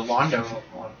to see the Wanda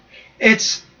one.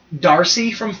 It's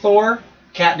Darcy from Thor,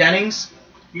 Kat Dennings.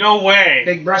 No way.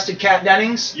 Big-breasted Kat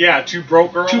Dennings. Yeah, 2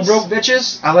 broke girls. 2 broke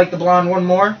bitches. I like the blonde one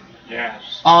more.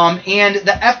 Yes. And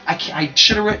I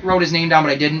should have wrote his name down,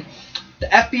 but I didn't. The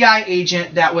FBI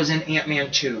agent that was in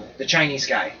Ant-Man 2, the Chinese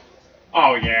guy.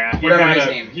 Oh yeah, whatever his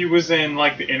name. He was in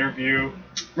like the interview.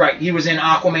 Right, he was in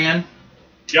Aquaman.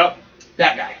 Yep.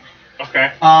 That guy.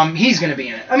 Okay. He's gonna be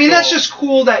in it. I mean, that's just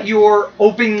cool that you're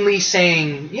openly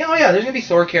saying, there's gonna be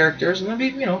Thor characters, and there'll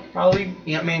be, probably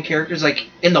Ant-Man characters. Like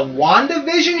in the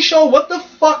WandaVision show, what the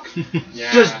fuck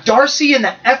does Darcy and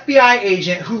the FBI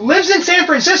agent, who lives in San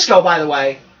Francisco, by the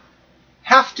way,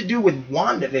 have to do with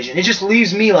WandaVision? It just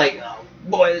leaves me like, oh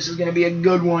boy, this is gonna be a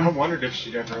good one. I wondered if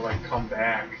she'd ever like come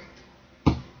back.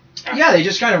 Yeah, they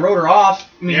just kind of wrote her off.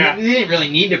 I mean, they didn't really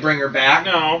need to bring her back.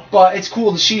 No. But it's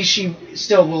cool that she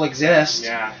still will exist.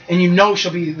 Yeah. And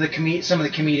she'll be some of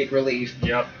the comedic relief.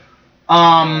 Yep.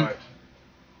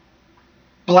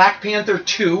 Black Panther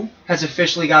 2 has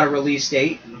officially got a release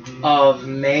date of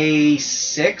May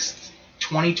 6th,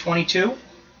 2022.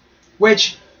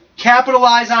 Which,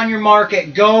 capitalize on your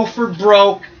market. Go for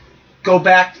broke. Go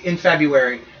back in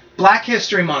February. Black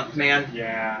History Month, man.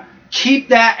 Yeah. Keep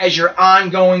that as your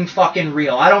ongoing fucking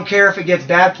reel. I don't care if it gets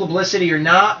bad publicity or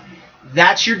not.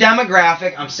 That's your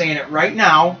demographic. I'm saying it right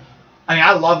now. I mean,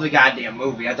 I love the goddamn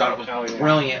movie. I thought it was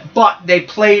brilliant. But they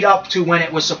played up to when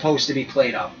it was supposed to be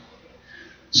played up.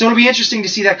 So it'll be interesting to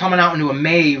see that coming out into a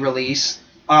May release.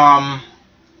 Now,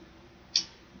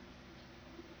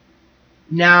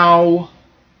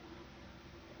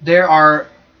 there are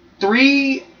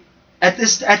 3... At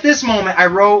this moment, I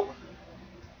wrote...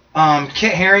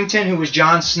 Kit Harington, who was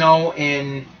Jon Snow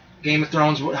in Game of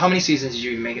Thrones. How many seasons did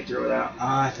you even make it through with that?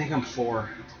 I think I'm 4.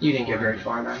 You didn't get very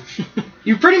far then.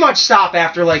 You pretty much stop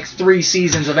after like 3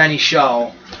 seasons of any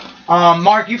show.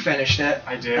 Mark, you finished it.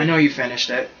 I did. I know you finished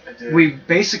it. I did. We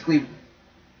basically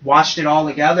watched it all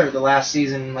together the last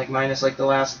season, like minus like the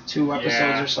last 2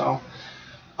 episodes or so.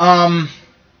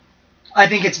 I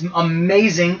think it's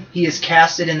amazing he is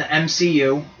casted in the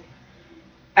MCU.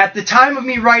 At the time of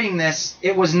me writing this,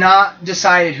 it was not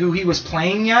decided who he was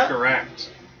playing yet.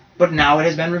 Correct. But now it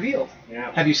has been revealed.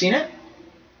 Yeah. Have you seen it?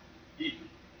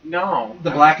 No.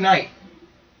 The Black Knight.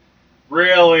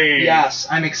 Really? Yes,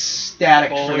 I'm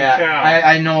ecstatic Holy for that. cow.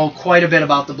 I know quite a bit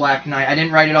about the Black Knight. I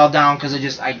didn't write it all down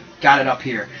because I got it up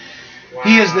here. Wow.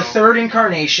 He is the 3rd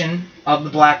incarnation of the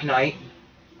Black Knight.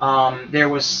 There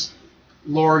was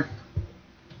Lord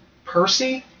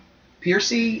Percy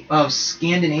of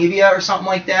Scandinavia or something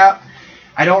like that.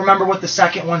 I don't remember what the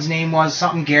second one's name was,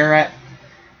 something Garrett.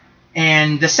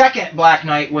 And the second Black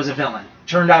Knight was a villain.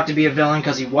 Turned out to be a villain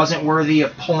because he wasn't worthy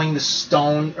of pulling the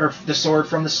stone or the sword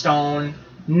from the stone.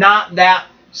 Not that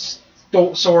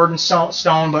sword and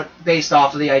stone, but based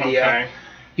off of the idea. Okay.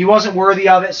 He wasn't worthy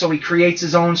of it, so he creates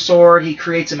his own sword. He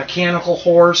creates a mechanical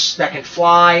horse that can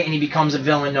fly, and he becomes a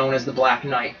villain known as the Black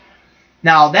Knight.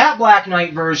 Now, that Black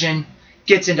Knight version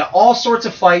gets into all sorts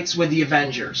of fights with the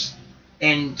Avengers.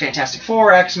 in Fantastic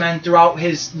Four, X-Men, throughout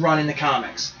his run in the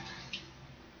comics.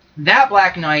 That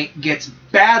Black Knight gets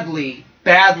badly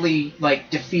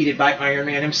defeated by Iron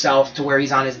Man himself to where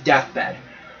he's on his deathbed.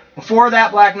 Before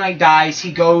that Black Knight dies,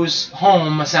 he goes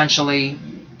home, essentially,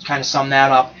 to kind of sum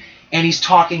that up, and he's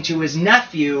talking to his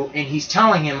nephew, and he's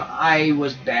telling him, I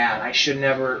was bad. I should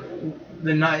never...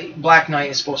 Black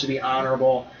Knight is supposed to be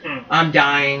honorable. I'm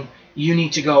dying. You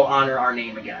need to go honor our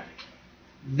name again.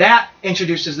 That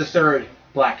introduces the third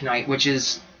Black Knight, which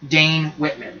is Dane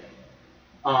Whitman.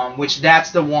 Which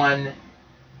that's the one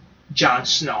Jon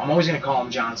Snow. I'm always going to call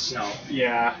him Jon Snow.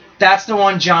 Yeah. That's the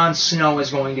one Jon Snow is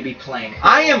going to be playing.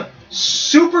 I am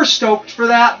super stoked for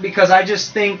that because I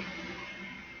just think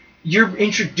you're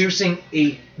introducing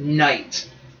a knight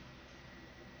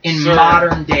in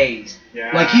modern days.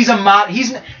 Yeah. Like he's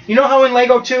you know how in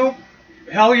Lego 2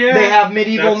 Hell yeah. they have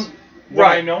medieval That's where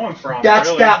I know him from. That's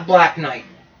really. that Black Knight.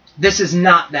 This is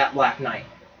not that Black Knight.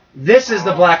 This is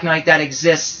the Black Knight that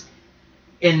exists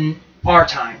in our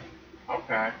time.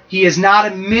 Okay. He is not a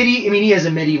he is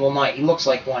a medieval knight. He looks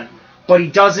like one. But he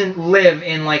doesn't live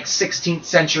in like 16th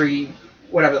century,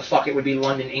 whatever the fuck it would be,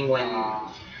 London, England.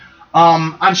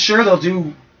 I'm sure they'll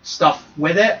do stuff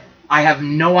with it. I have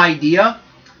no idea.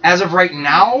 As of right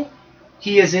now,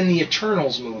 he is in the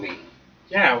Eternals movie.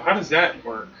 Yeah, how does that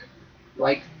work?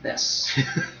 Like this.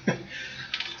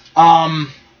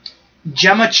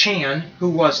 Gemma Chan, who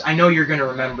was... I know you're going to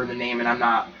remember the name, and I'm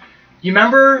not. You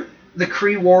remember the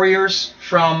Kree Warriors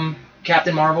from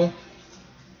Captain Marvel?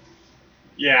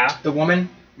 Yeah. The woman?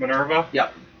 Minerva?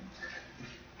 Yep.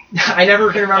 I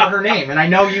never can remember her name, and I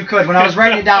know you could. When I was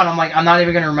writing it down, I'm like, I'm not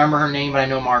even going to remember her name, but I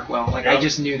know Mark will. Like, yep. I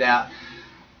just knew that.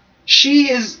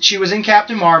 She was in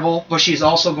Captain Marvel, but she's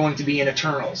also going to be in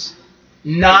Eternals.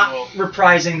 Not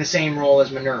reprising the same role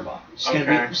as Minerva.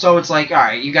 So it's like, all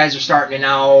right, you guys are starting to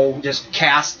now just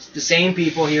cast the same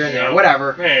people here and there,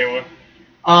 whatever. Hey,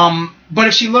 but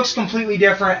if she looks completely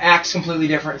different, acts completely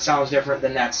different, sounds different,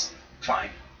 then that's fine.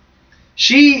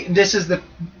 This is the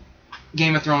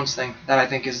Game of Thrones thing that I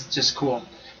think is just cool.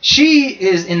 She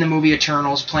is in the movie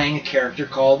Eternals playing a character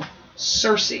called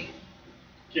Cersei.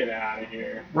 Get out of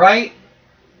here. Right?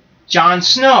 Jon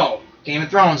Snow, Game of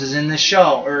Thrones, is in this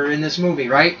show, or in this movie,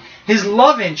 right? His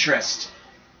love interest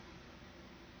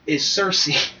is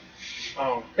Cersei.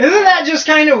 Oh. Isn't that just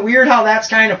kind of weird how that's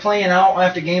kind of playing out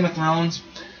after Game of Thrones?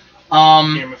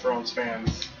 Game of Thrones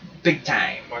fans. Big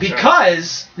time.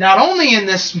 Because, not only in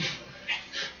this...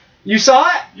 You saw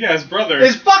it? Yeah, his brother.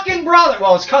 His fucking brother.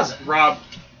 Well, his cousin. Rob.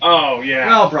 Oh, yeah.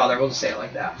 Well, brother. We'll just say it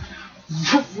like that.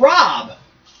 Rob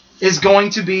is going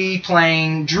to be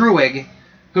playing Druig,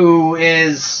 who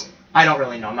is... I don't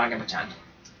really know. I'm not going to pretend.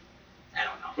 I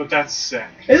don't know. But that's sick.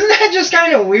 Isn't that just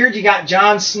kind of weird? You got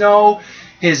Jon Snow,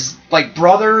 his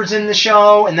brothers in the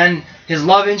show, and then his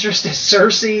love interest is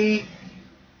Cersei.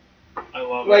 I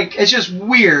love it. It's just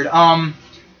weird.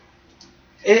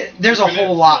 There's a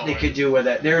whole lot they could do with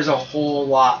it. There's a whole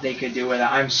lot they could do with it.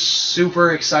 I'm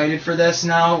super excited for this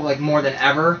now, more than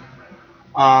ever.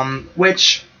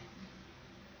 Which,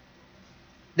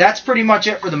 that's pretty much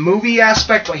it for the movie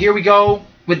aspect, but here we go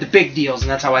with the big deals, and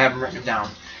that's how I have them written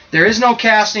down. There is no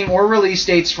casting or release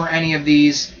dates for any of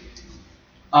these.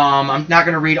 I'm not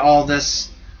going to read all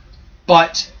this,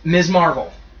 but Ms.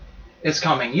 Marvel is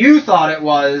coming. You thought it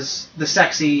was the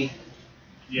sexy...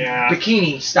 Yeah.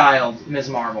 bikini-styled Ms.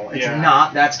 Marvel. It's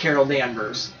not. That's Carol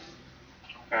Danvers.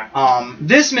 Okay.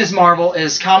 This Ms. Marvel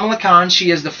is Kamala Khan.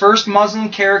 She is the first Muslim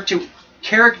character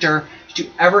to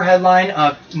ever headline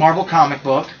a Marvel comic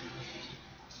book.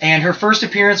 And her first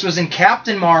appearance was in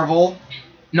Captain Marvel,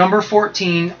 number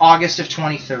 14, August of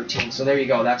 2013. So there you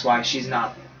go. That's why she's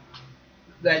not...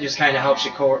 That just kind of helps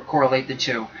you correlate the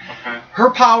two. Okay. Her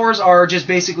powers are just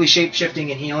basically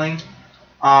shape-shifting and healing.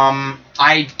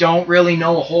 I don't really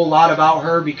know a whole lot about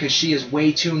her because she is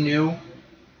way too new.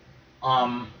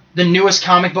 The newest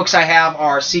comic books I have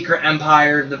are Secret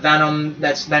Empire, the Venom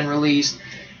that's been released,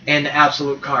 and the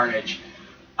Absolute Carnage.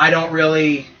 I don't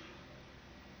really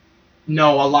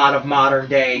know a lot of modern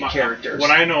day characters.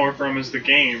 What I know her from is the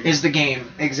game.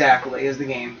 Exactly, is the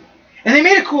game. And they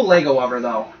made a cool Lego of her,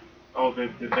 though. Oh,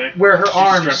 did they? Where her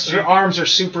arms are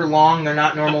super long. They're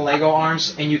not normal Lego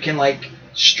arms, and you can,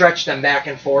 stretch them back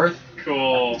and forth.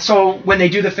 Cool. So when they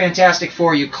do the Fantastic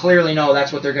Four, you clearly know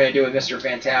that's what they're going to do with Mr.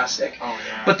 Fantastic. Oh,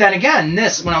 yeah. But then again,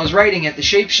 when I was writing it, the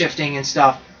shape-shifting and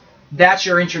stuff, that's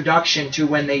your introduction to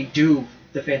when they do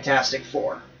the Fantastic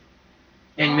Four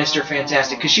and Mr.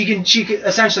 Fantastic. Because she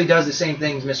essentially does the same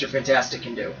things Mr. Fantastic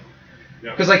can do.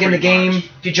 Because in the game,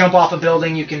 if you jump off a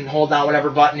building, you can hold down whatever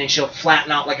button and she'll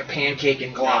flatten out like a pancake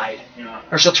and glide. Yeah.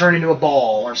 Or she'll turn into a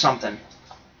ball or something.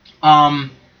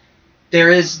 There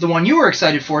is the one you were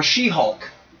excited for, She-Hulk,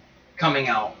 coming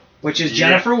out, which is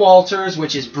Jennifer Walters,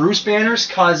 which is Bruce Banner's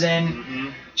cousin. Mm-hmm.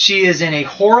 She is in a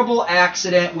horrible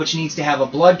accident, which needs to have a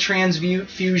blood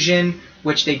transfusion,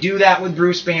 which they do that with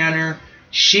Bruce Banner.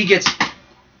 She gets...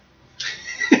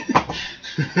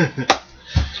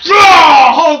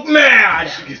 Hulk mad!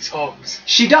 She gets hulked.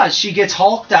 She does. She gets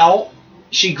hulked out.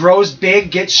 She grows big,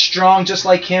 gets strong just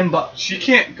like him, but... She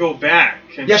can't go back.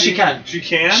 Yes, she can. She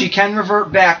can? She can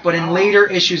revert back, but in later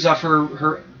issues of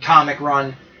her comic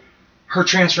run, her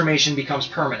transformation becomes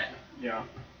permanent. Yeah.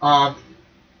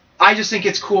 I just think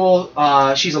it's cool.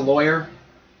 She's a lawyer,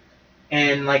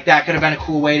 and like that could have been a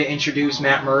cool way to introduce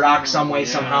Matt Murdock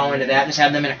somehow into that. Just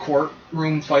have them in a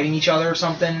courtroom fighting each other or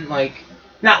something. Like,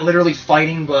 not literally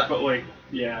fighting, but like,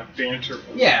 yeah, banter.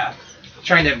 Yeah,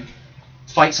 trying to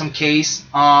fight some case.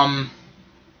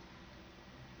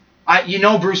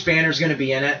 Bruce Banner's going to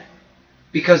be in it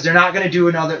because they're not going to do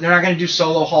They're not going to do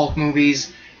solo Hulk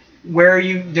movies.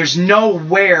 There's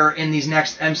nowhere in these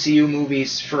next MCU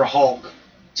movies for Hulk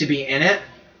to be in it.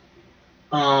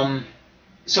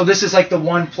 So this is like the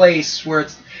one place where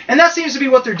it's, and that seems to be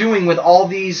what they're doing with all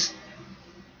these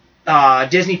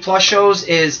Disney Plus shows,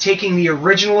 is taking the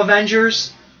original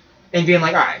Avengers and being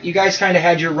like, all right, you guys kind of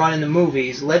had your run in the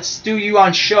movies. Let's do you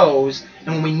on shows,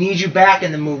 and when we need you back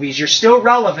in the movies, you're still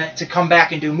relevant to come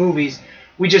back and do movies.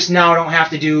 We just now don't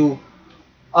have to do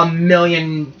 $1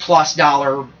 million+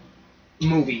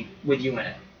 movie with you in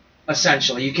it.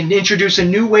 Essentially, you can introduce a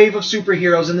new wave of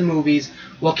superheroes in the movies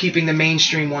while keeping the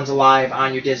mainstream ones alive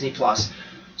on your Disney Plus.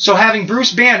 So having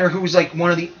Bruce Banner, who's like one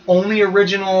of the only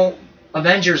original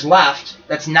Avengers left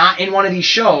that's not in one of these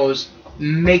shows,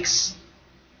 makes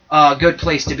a good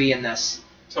place to be in this.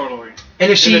 Totally.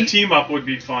 And a team up would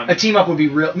be fun. A team up would be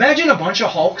real. Imagine a bunch of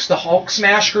Hulks, the Hulk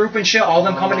Smash group and shit, all of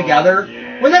them coming together.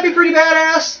 Yeah. Wouldn't that be pretty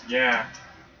badass? Yeah.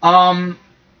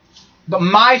 But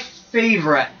my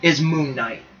favorite is Moon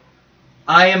Knight.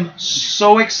 I am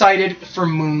so excited for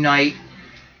Moon Knight.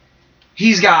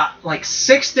 He's got like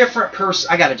 6 different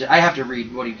I have to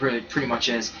read what he pretty much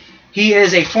is. He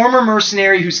is a former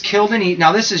mercenary who's killed and eaten.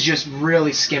 Now this is just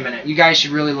really skimming it. You guys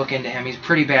should really look into him. He's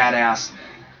pretty badass.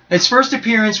 His first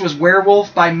appearance was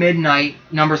Werewolf by Midnight,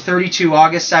 number 32,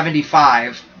 August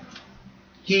 75.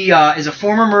 He is a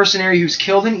former mercenary who's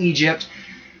killed in Egypt.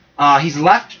 He's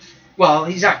not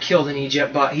killed in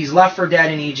Egypt, but he's left for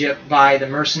dead in Egypt by the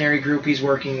mercenary group he's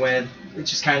working with. It's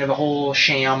just kind of a whole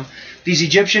sham. These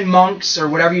Egyptian monks, or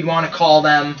whatever you'd want to call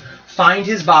them, find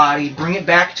his body, bring it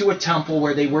back to a temple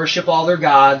where they worship all their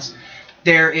gods.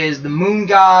 There is the moon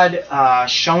god, I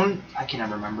can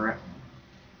never remember it.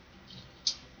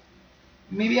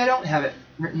 Maybe I don't have it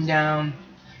written down.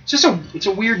 It's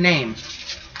a weird name.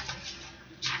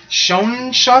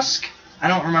 Shonshusk? I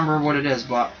don't remember what it is,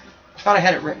 but I thought I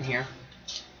had it written here.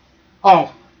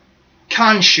 Oh,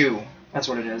 Khonshu. That's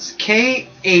what it is. Khonshu.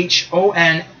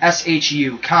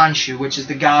 Khonshu, which is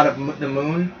the god of the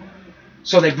moon.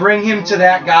 So they bring him to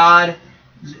that god.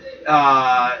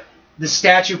 The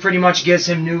statue pretty much gives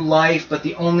him new life, but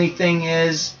the only thing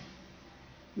is,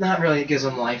 not really it gives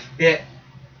him life.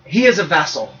 He is a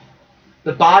vessel.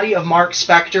 The body of Mark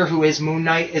Spector, who is Moon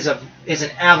Knight, is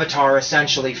an avatar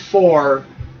essentially for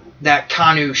that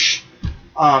Khonshu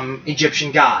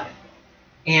Egyptian god.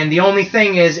 And the only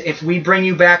thing is, if we bring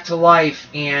you back to life,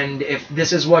 and if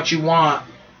this is what you want,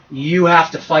 you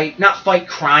have to not fight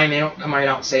crime. They don't come out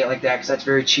and say it like that because that's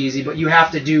very cheesy, but you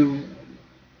have to do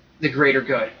the greater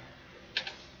good.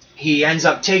 He ends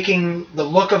up taking the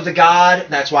look of the god.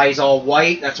 That's why he's all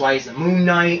white. That's why he's the Moon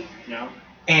Knight. Yeah.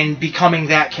 And becoming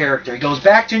that character. He goes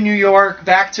back to New York,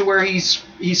 back to where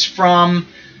he's from,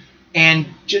 and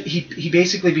he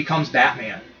basically becomes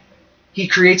Batman. He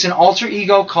creates an alter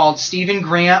ego called Stephen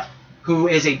Grant, who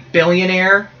is a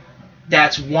billionaire.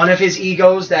 That's one of his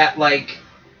egos that, like,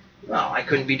 well, I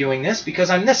couldn't be doing this because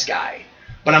I'm this guy.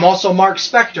 But I'm also Mark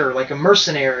Spector, like a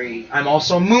mercenary. I'm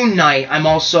also Moon Knight. I'm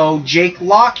also Jake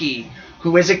Locke,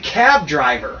 who is a cab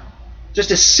driver.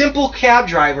 Just a simple cab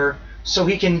driver so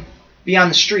he can be on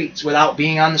the streets without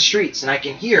being on the streets. And I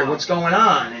can hear what's going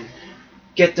on and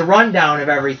get the rundown of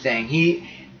everything.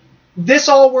 This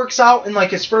all works out in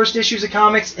like his first issues of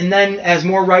comics, and then as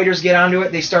more writers get onto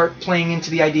it, they start playing into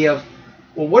the idea of,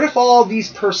 well, what if all these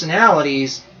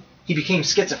personalities, he became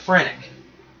schizophrenic?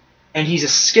 And he's a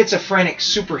schizophrenic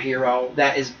superhero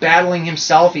that is battling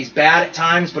himself. He's bad at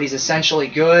times, but he's essentially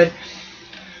good.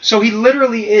 So he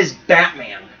literally is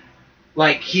Batman.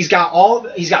 Like, he's got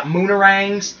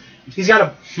moonerangs. He's got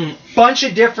a bunch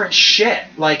of different shit.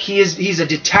 Like, he's a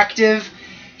detective.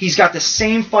 He's got the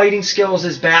same fighting skills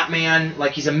as Batman.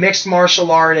 Like, he's a mixed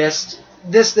martial artist.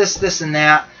 this, and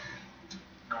that.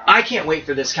 I can't wait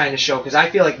for this kind of show because I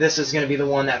feel like this is going to be the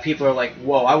one that people are like,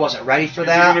 whoa, I wasn't ready for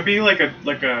that. Is it going to be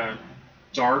like a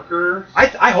darker?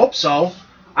 I hope so.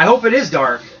 I hope it is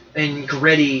dark and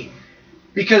gritty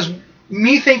because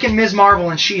me thinking Ms. Marvel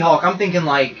and She-Hulk, I'm thinking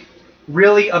like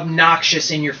really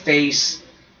obnoxious in your face,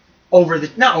 not over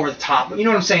the top, but you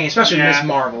know what I'm saying, especially Ms.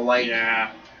 Marvel. Like,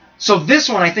 yeah. So this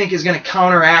one I think is going to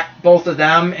counteract both of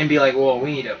them and be like, whoa,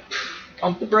 we need to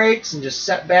pump the brakes and just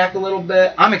set back a little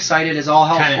bit. I'm excited as all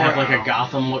hell for it. Kind of have like a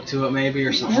Gotham look to it maybe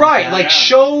or something. Right, like that.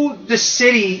 show the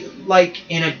city like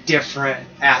in a different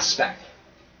aspect.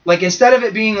 Like instead of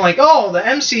it being like, oh, the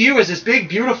MCU is this big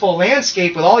beautiful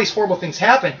landscape with all these horrible things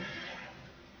happen,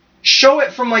 show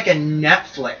it from like a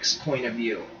Netflix point of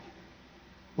view.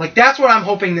 Like that's what I'm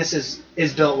hoping this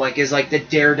is built like, is like the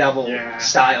Daredevil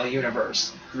style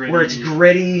universe. Gritty. Where it's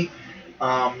gritty,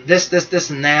 this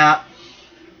and that.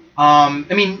 I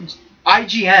mean,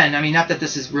 IGN, I mean, not that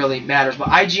this is really matters, but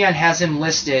IGN has him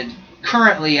listed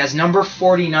currently as number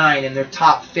 49 in their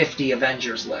top 50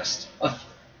 Avengers list of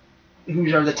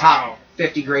who are the top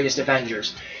 50 greatest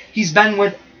Avengers. He's been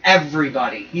with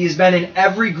everybody. He's been in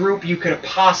every group you could have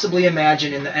possibly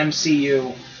imagine in the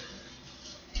MCU.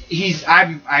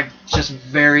 I'm just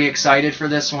very excited for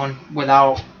this one,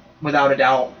 without a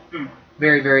doubt.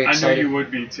 Very, very excited. I knew you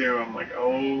would be too. I'm like,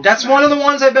 oh. That's one of the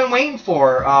ones I've been waiting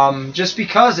for. Just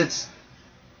because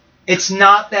it's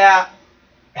not that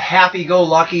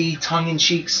happy-go-lucky,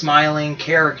 tongue-in-cheek, smiling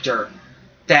character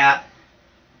that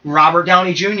Robert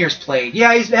Downey Jr.'s played.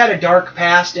 Yeah, he's had a dark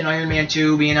past in Iron Man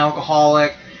 2, being an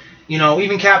alcoholic. You know,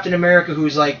 even Captain America,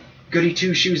 who's like Goody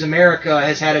Two-Shoes America,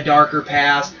 has had a darker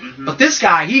past. Mm-hmm. But this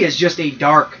guy, he is just a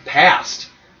dark past.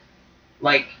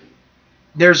 Like,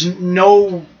 there's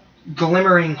no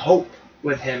glimmering hope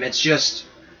with him. It's just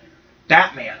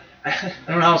Batman. I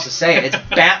don't know how else to say it. It's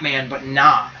Batman, but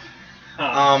not.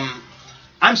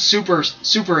 I'm super,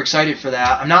 super excited for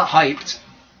that. I'm not hyped.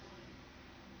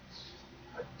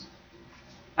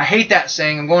 I hate that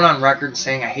saying. I'm going on record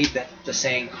saying I hate the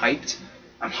saying hyped.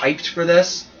 I'm hyped for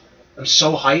this. I'm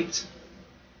so hyped.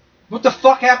 What the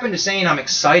fuck happened to saying I'm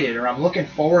excited or I'm looking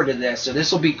forward to this or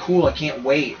this will be cool, I can't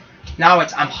wait? Now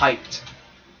it's I'm hyped.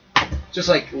 Just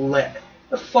like lit.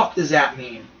 The fuck does that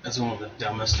mean? That's one of the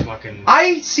dumbest fucking...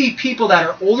 I see people that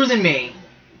are older than me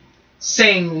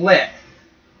saying lit.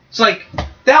 It's like,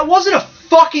 that wasn't a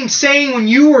fucking saying when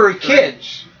you were a kid.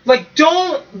 Like,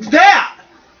 don't... That!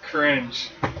 Cringe.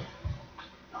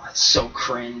 Oh, that's so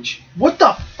cringe. What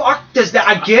the fuck does that...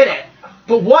 I get it.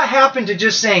 But what happened to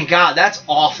just saying, God, that's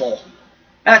awful.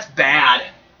 That's bad.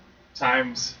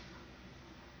 Times.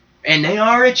 And they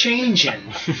are a-changing.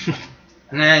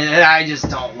 And I just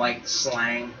don't like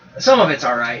slang. Some of it's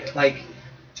alright. Like,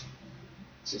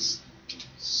 it's just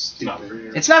stupid. Not for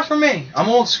you. It's not for me. I'm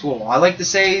old school. I like to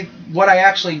say what I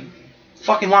actually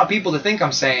fucking want people to think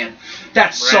I'm saying.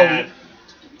 That's a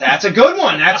good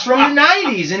one. That's from the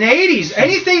 90s and 80s.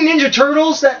 Anything Ninja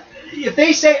Turtles, that if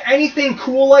they say anything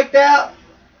cool like that,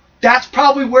 that's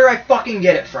probably where I fucking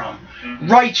get it from.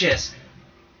 Mm-hmm. Righteous.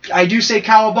 I do say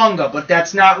cowabunga, but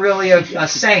that's not really a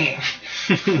saying.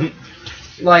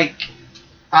 Like,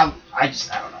 I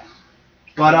don't know.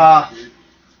 But,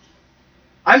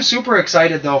 I'm super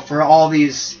excited, though, for all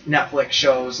these Netflix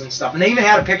shows and stuff. And they even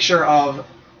had a picture of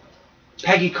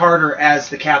Peggy Carter as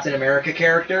the Captain America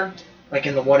character, like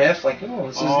in the What If. Like, oh,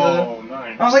 this is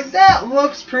nice. I was like, that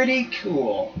looks pretty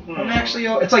cool. I'm actually...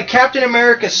 It's like Captain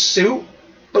America's suit,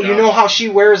 but you know how she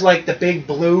wears, like, the big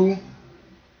blue,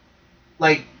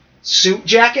 like, suit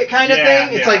jacket kind of thing?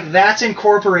 It's like that's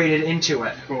incorporated into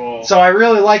it. Cool. So I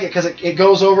really like it because it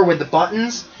goes over with the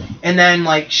buttons, and then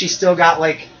like she's still got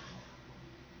like,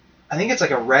 I think it's like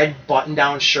a red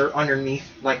button-down shirt underneath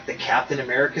like the Captain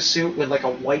America suit with like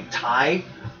a white tie.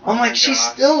 I'm like, she's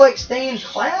still like staying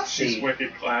classy. She's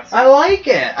wicked classy. I like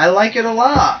it. I like it a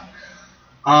lot.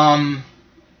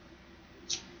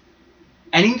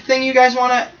 Anything you guys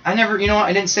want to... I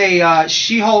didn't say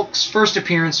She-Hulk's first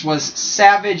appearance was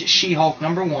Savage She-Hulk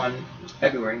 #1,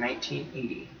 February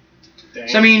 1980. Dang.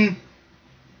 So, I mean,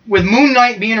 with Moon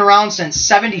Knight being around since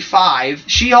 75,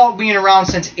 She-Hulk being around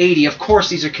since 80, of course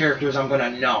these are characters I'm going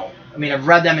to know. I mean, I've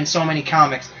read them in so many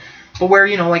comics. But where,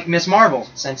 like Ms. Marvel,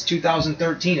 since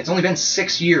 2013, it's only been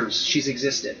 6 years she's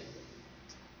existed.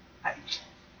 I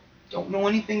don't know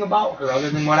anything about her other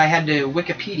than what I had to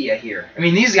Wikipedia here. I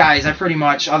mean, these guys, I pretty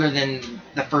much, other than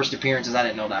the first appearances, I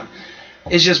didn't know them.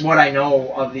 It's just what I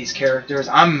know of these characters.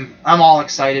 I'm all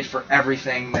excited for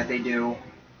everything that they do.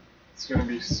 It's gonna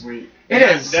be sweet. It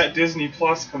is. That Disney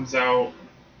Plus comes out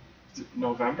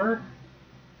November?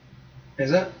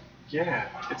 Is it? Yeah,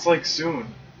 it's like soon.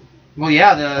 Well,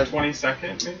 yeah,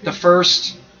 22nd, maybe? the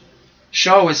first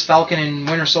show is Falcon and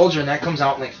Winter Soldier, and that comes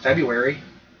out in like February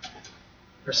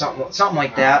or something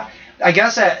like that. I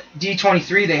guess at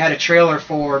D23 they had a trailer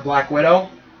for Black Widow.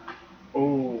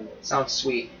 Oh. Sounds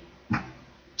sweet.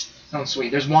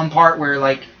 There's one part where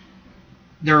like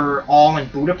they're all in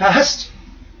Budapest.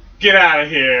 Get out of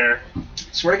here.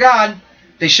 Swear to God,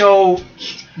 they show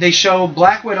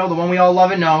Black Widow, the one we all love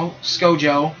and know,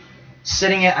 ScarJo,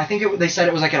 sitting at, I think they said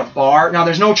it was like at a bar. Now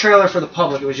there's no trailer for the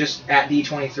public. It was just at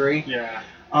D23. Yeah.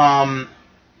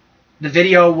 The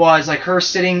video was like her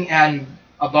sitting at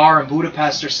a bar in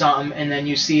Budapest or something, and then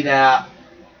you see that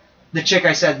the chick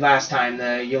I said last time, the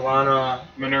Yelena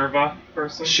Minerva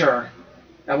person? Sure.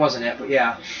 That wasn't it, but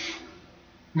yeah.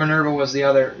 Minerva was the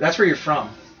other. That's where you're from.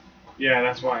 Yeah,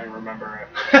 that's why I remember it.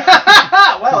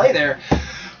 Well, hey there.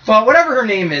 But whatever her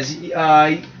name is,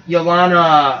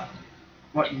 Yelena,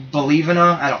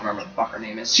 Belivina? I don't remember what the fuck her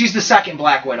name is. She's the second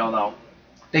Black Widow, though.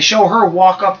 They show her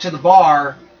walk up to the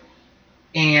bar,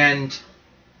 and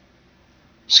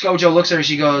ScarJo looks at her,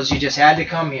 she goes, "You just had to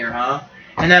come here, huh?"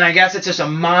 And then I guess it's just a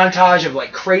montage of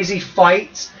like crazy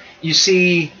fights. You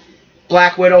see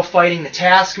Black Widow fighting the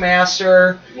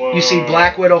Taskmaster. Whoa. You see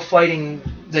Black Widow fighting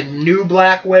the new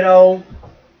Black Widow.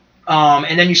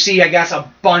 And then you see, I guess, a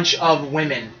bunch of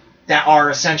women that are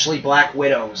essentially Black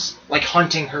Widows, like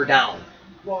hunting her down.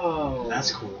 Whoa.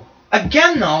 That's cool.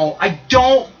 Again, though, I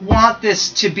don't want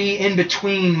this to be in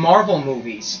between Marvel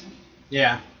movies.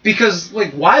 Yeah. Because,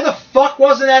 like, why the fuck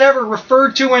wasn't that ever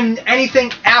referred to in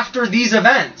anything after these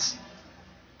events?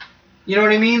 You know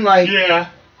what I mean? Like, yeah.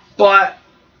 But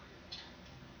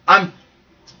I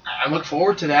look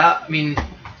forward to that. I mean,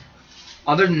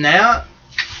 other than that,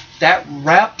 that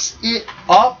wraps it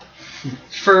up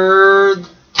for,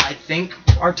 I think,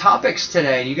 our topics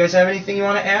today. Do you guys have anything you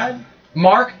want to add?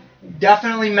 Mark,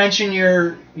 definitely mention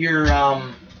your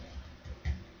oh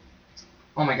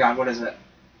my god, what is it?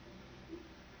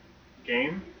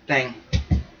 Game? Thing.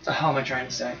 What the hell am I trying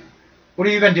to say? What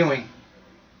have you been doing?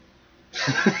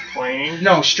 Playing?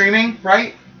 No, streaming,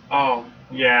 right? Oh,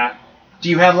 yeah. Do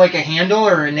you have like a handle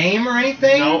or a name or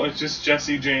anything? No, it's just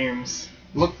Jesse James.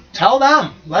 Look, tell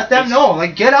them. Let them know.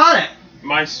 Like, get on it.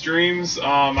 My streams,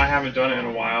 I haven't done it in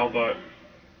a while, but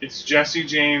it's Jesse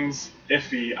James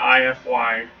Iffy,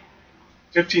 IFY.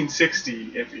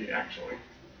 1560 Iffy, actually.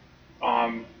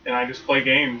 And I just play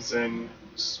games, and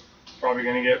it's probably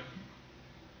going to get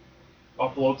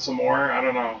upload some more. I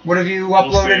don't know. What have you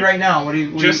uploaded right now? What do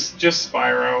you? Just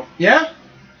Spyro. Yeah.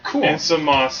 Cool. And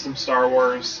some Star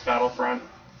Wars Battlefront.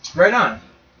 Right on.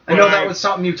 I know that was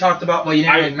something you talked about. Well, you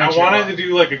didn't really mention. I wanted to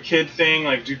do like a kid thing,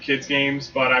 like do kids games,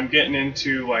 but I'm getting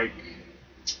into like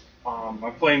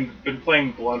I've been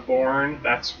playing Bloodborne.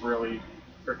 That's really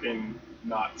freaking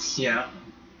nuts. Yeah.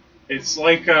 It's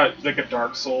like a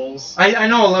Dark Souls. I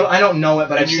know a little. I don't know it,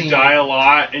 but I've seen it. And you die a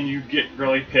lot, and you get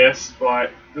really pissed.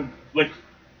 But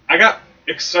I got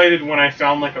excited when I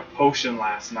found like a potion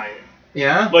last night.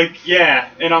 Yeah. Like yeah,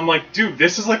 and I'm like, dude,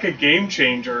 this is like a game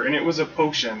changer, and it was a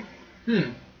potion.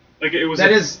 Like it was.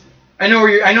 That is. I know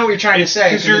what you're trying to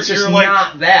say. Because it's just like,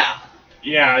 not that.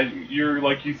 Yeah, you're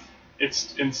like you.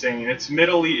 It's insane. It's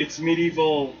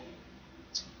medieval.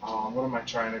 What am I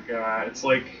trying to get at? It's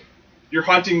like you're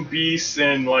hunting beasts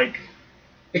and like.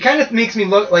 It kind of makes me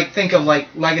think of like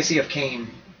Legacy of Kain.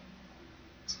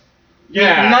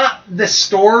 Yeah. Not the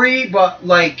story, but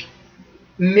like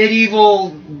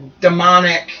medieval,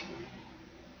 demonic,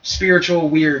 spiritual,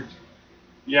 weird.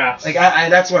 Yes. Like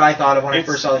that's what I thought of when I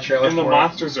first saw the trailer. And the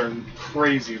monsters are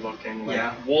crazy looking.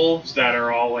 Like wolves that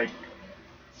are all like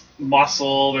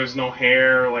muscle. There's no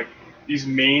hair. Like these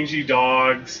mangy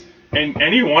dogs, and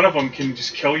any one of them can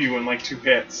just kill you in like 2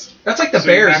 hits. That's like the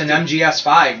bears in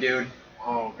MGS5, dude.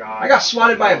 Oh god. I got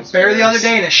swatted by a bear the other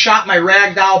day, and it shot my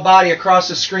ragdoll body across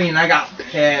the screen, and I got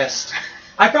pissed.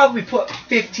 I probably put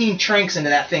 15 tranks into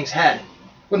that thing's head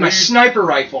with my sniper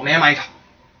rifle, man.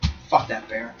 Fuck that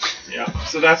bear. Yeah,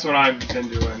 so that's what I've been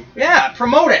doing. Yeah,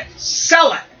 promote it.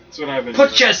 Sell it. That's what I've been doing.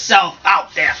 Put yourself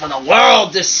out there for the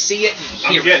world to see it and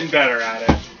hear I'm getting better at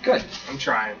it. Good. I'm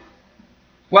trying.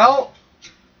 Well,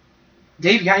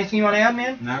 Dave, you got anything you want to add,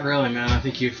 man? Not really, man. I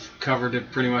think you've covered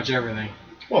it pretty much everything.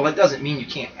 Well, that doesn't mean you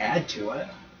can't add to it.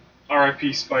 R.I.P.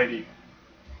 Spidey.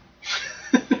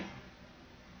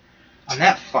 On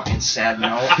that fucking sad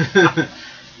note.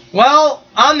 Well,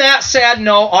 on that sad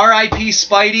note, R.I.P.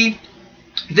 Spidey.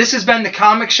 This has been the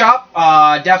Comic Shop.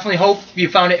 Definitely hope you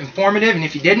found it informative, and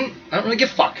if you didn't, I don't really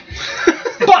give a fuck.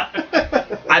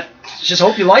 But I just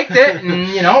hope you liked it,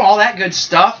 and all that good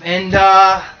stuff. And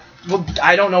well,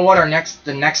 I don't know what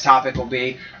the next topic will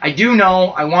be. I do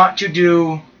know I want to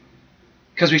do,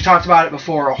 because we've talked about it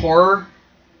before, a horror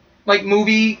like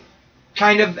movie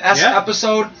kind of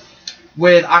episode.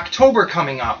 With October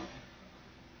coming up,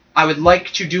 I would like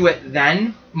to do it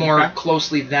then, more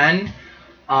closely then,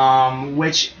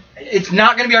 which it's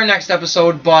not going to be our next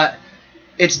episode, but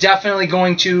it's definitely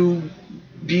going to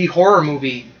be horror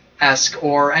movie-esque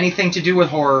or anything to do with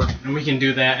horror. And we can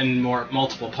do that in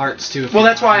multiple parts, too. Well,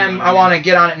 that's why I want to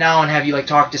get on it now and have you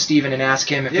talk to Steven and ask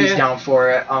him if he's down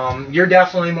for it. You're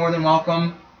definitely more than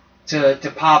welcome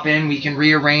to pop in. We can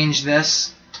rearrange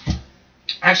this.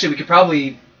 Actually, we could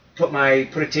probably put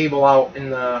a table out in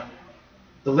the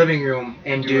living room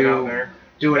and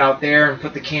do it out there and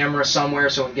put the camera somewhere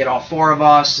so we can get all four of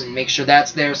us and make sure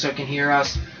that's there so it can hear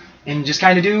us and just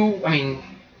kind of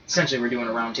essentially we're doing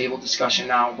a round table discussion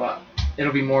now, but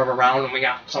it'll be more of a round when we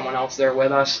got someone else there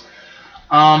with us.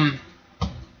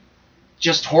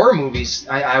 Just horror movies.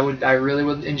 I really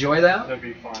would enjoy that. That'd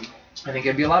be fun. I think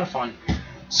it'd be a lot of fun.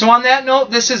 So on that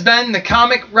note, this has been the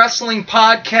Comic Wrestling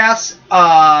Podcast,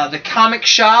 the comic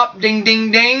shop, ding,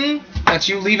 ding, ding. That's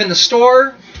you leaving the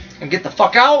store and get the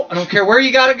fuck out. I don't care where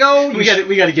you gotta go. We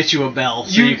gotta get you a bell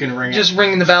so you can ring it. Just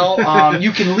ring the bell.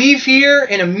 You can leave here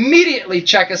and immediately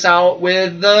check us out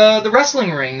with the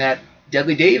wrestling ring that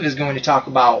Deadly Dave is going to talk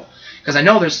about, because I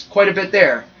know there's quite a bit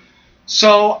there.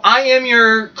 So I am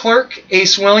your clerk,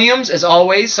 Ace Williams, as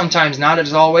always. Sometimes not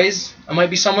as always. I might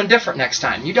be someone different next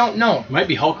time. You don't know. Might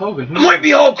be Hulk Hogan. I might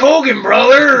be Hulk Hogan,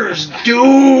 brothers,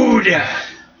 dude.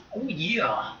 Oh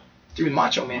yeah, dude,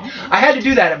 Macho Man. I had to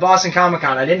do that at Boston Comic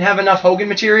Con. I didn't have enough Hogan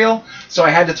material, so I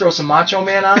had to throw some Macho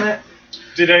Man on it.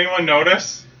 Did anyone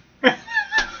notice?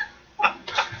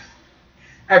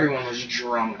 Everyone was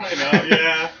drunk. I know,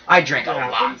 yeah. I drank a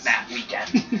lot that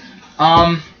weekend.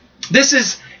 This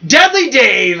is Deadly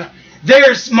Dave.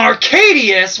 There's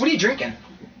Marcadius. What are you drinking?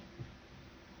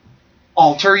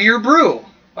 Alter Your Brew.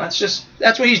 That's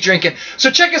what he's drinking.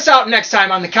 So check us out next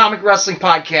time on the Comic Wrestling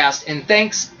Podcast. And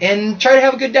thanks, and try to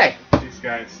have a good day. Peace,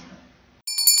 guys.